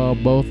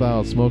out, both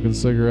out, smoking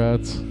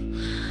cigarettes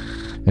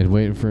and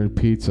waiting for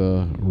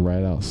pizza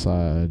right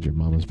outside your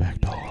mama's back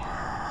door.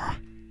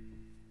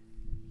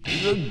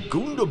 The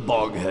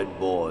Gundabog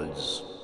headboards.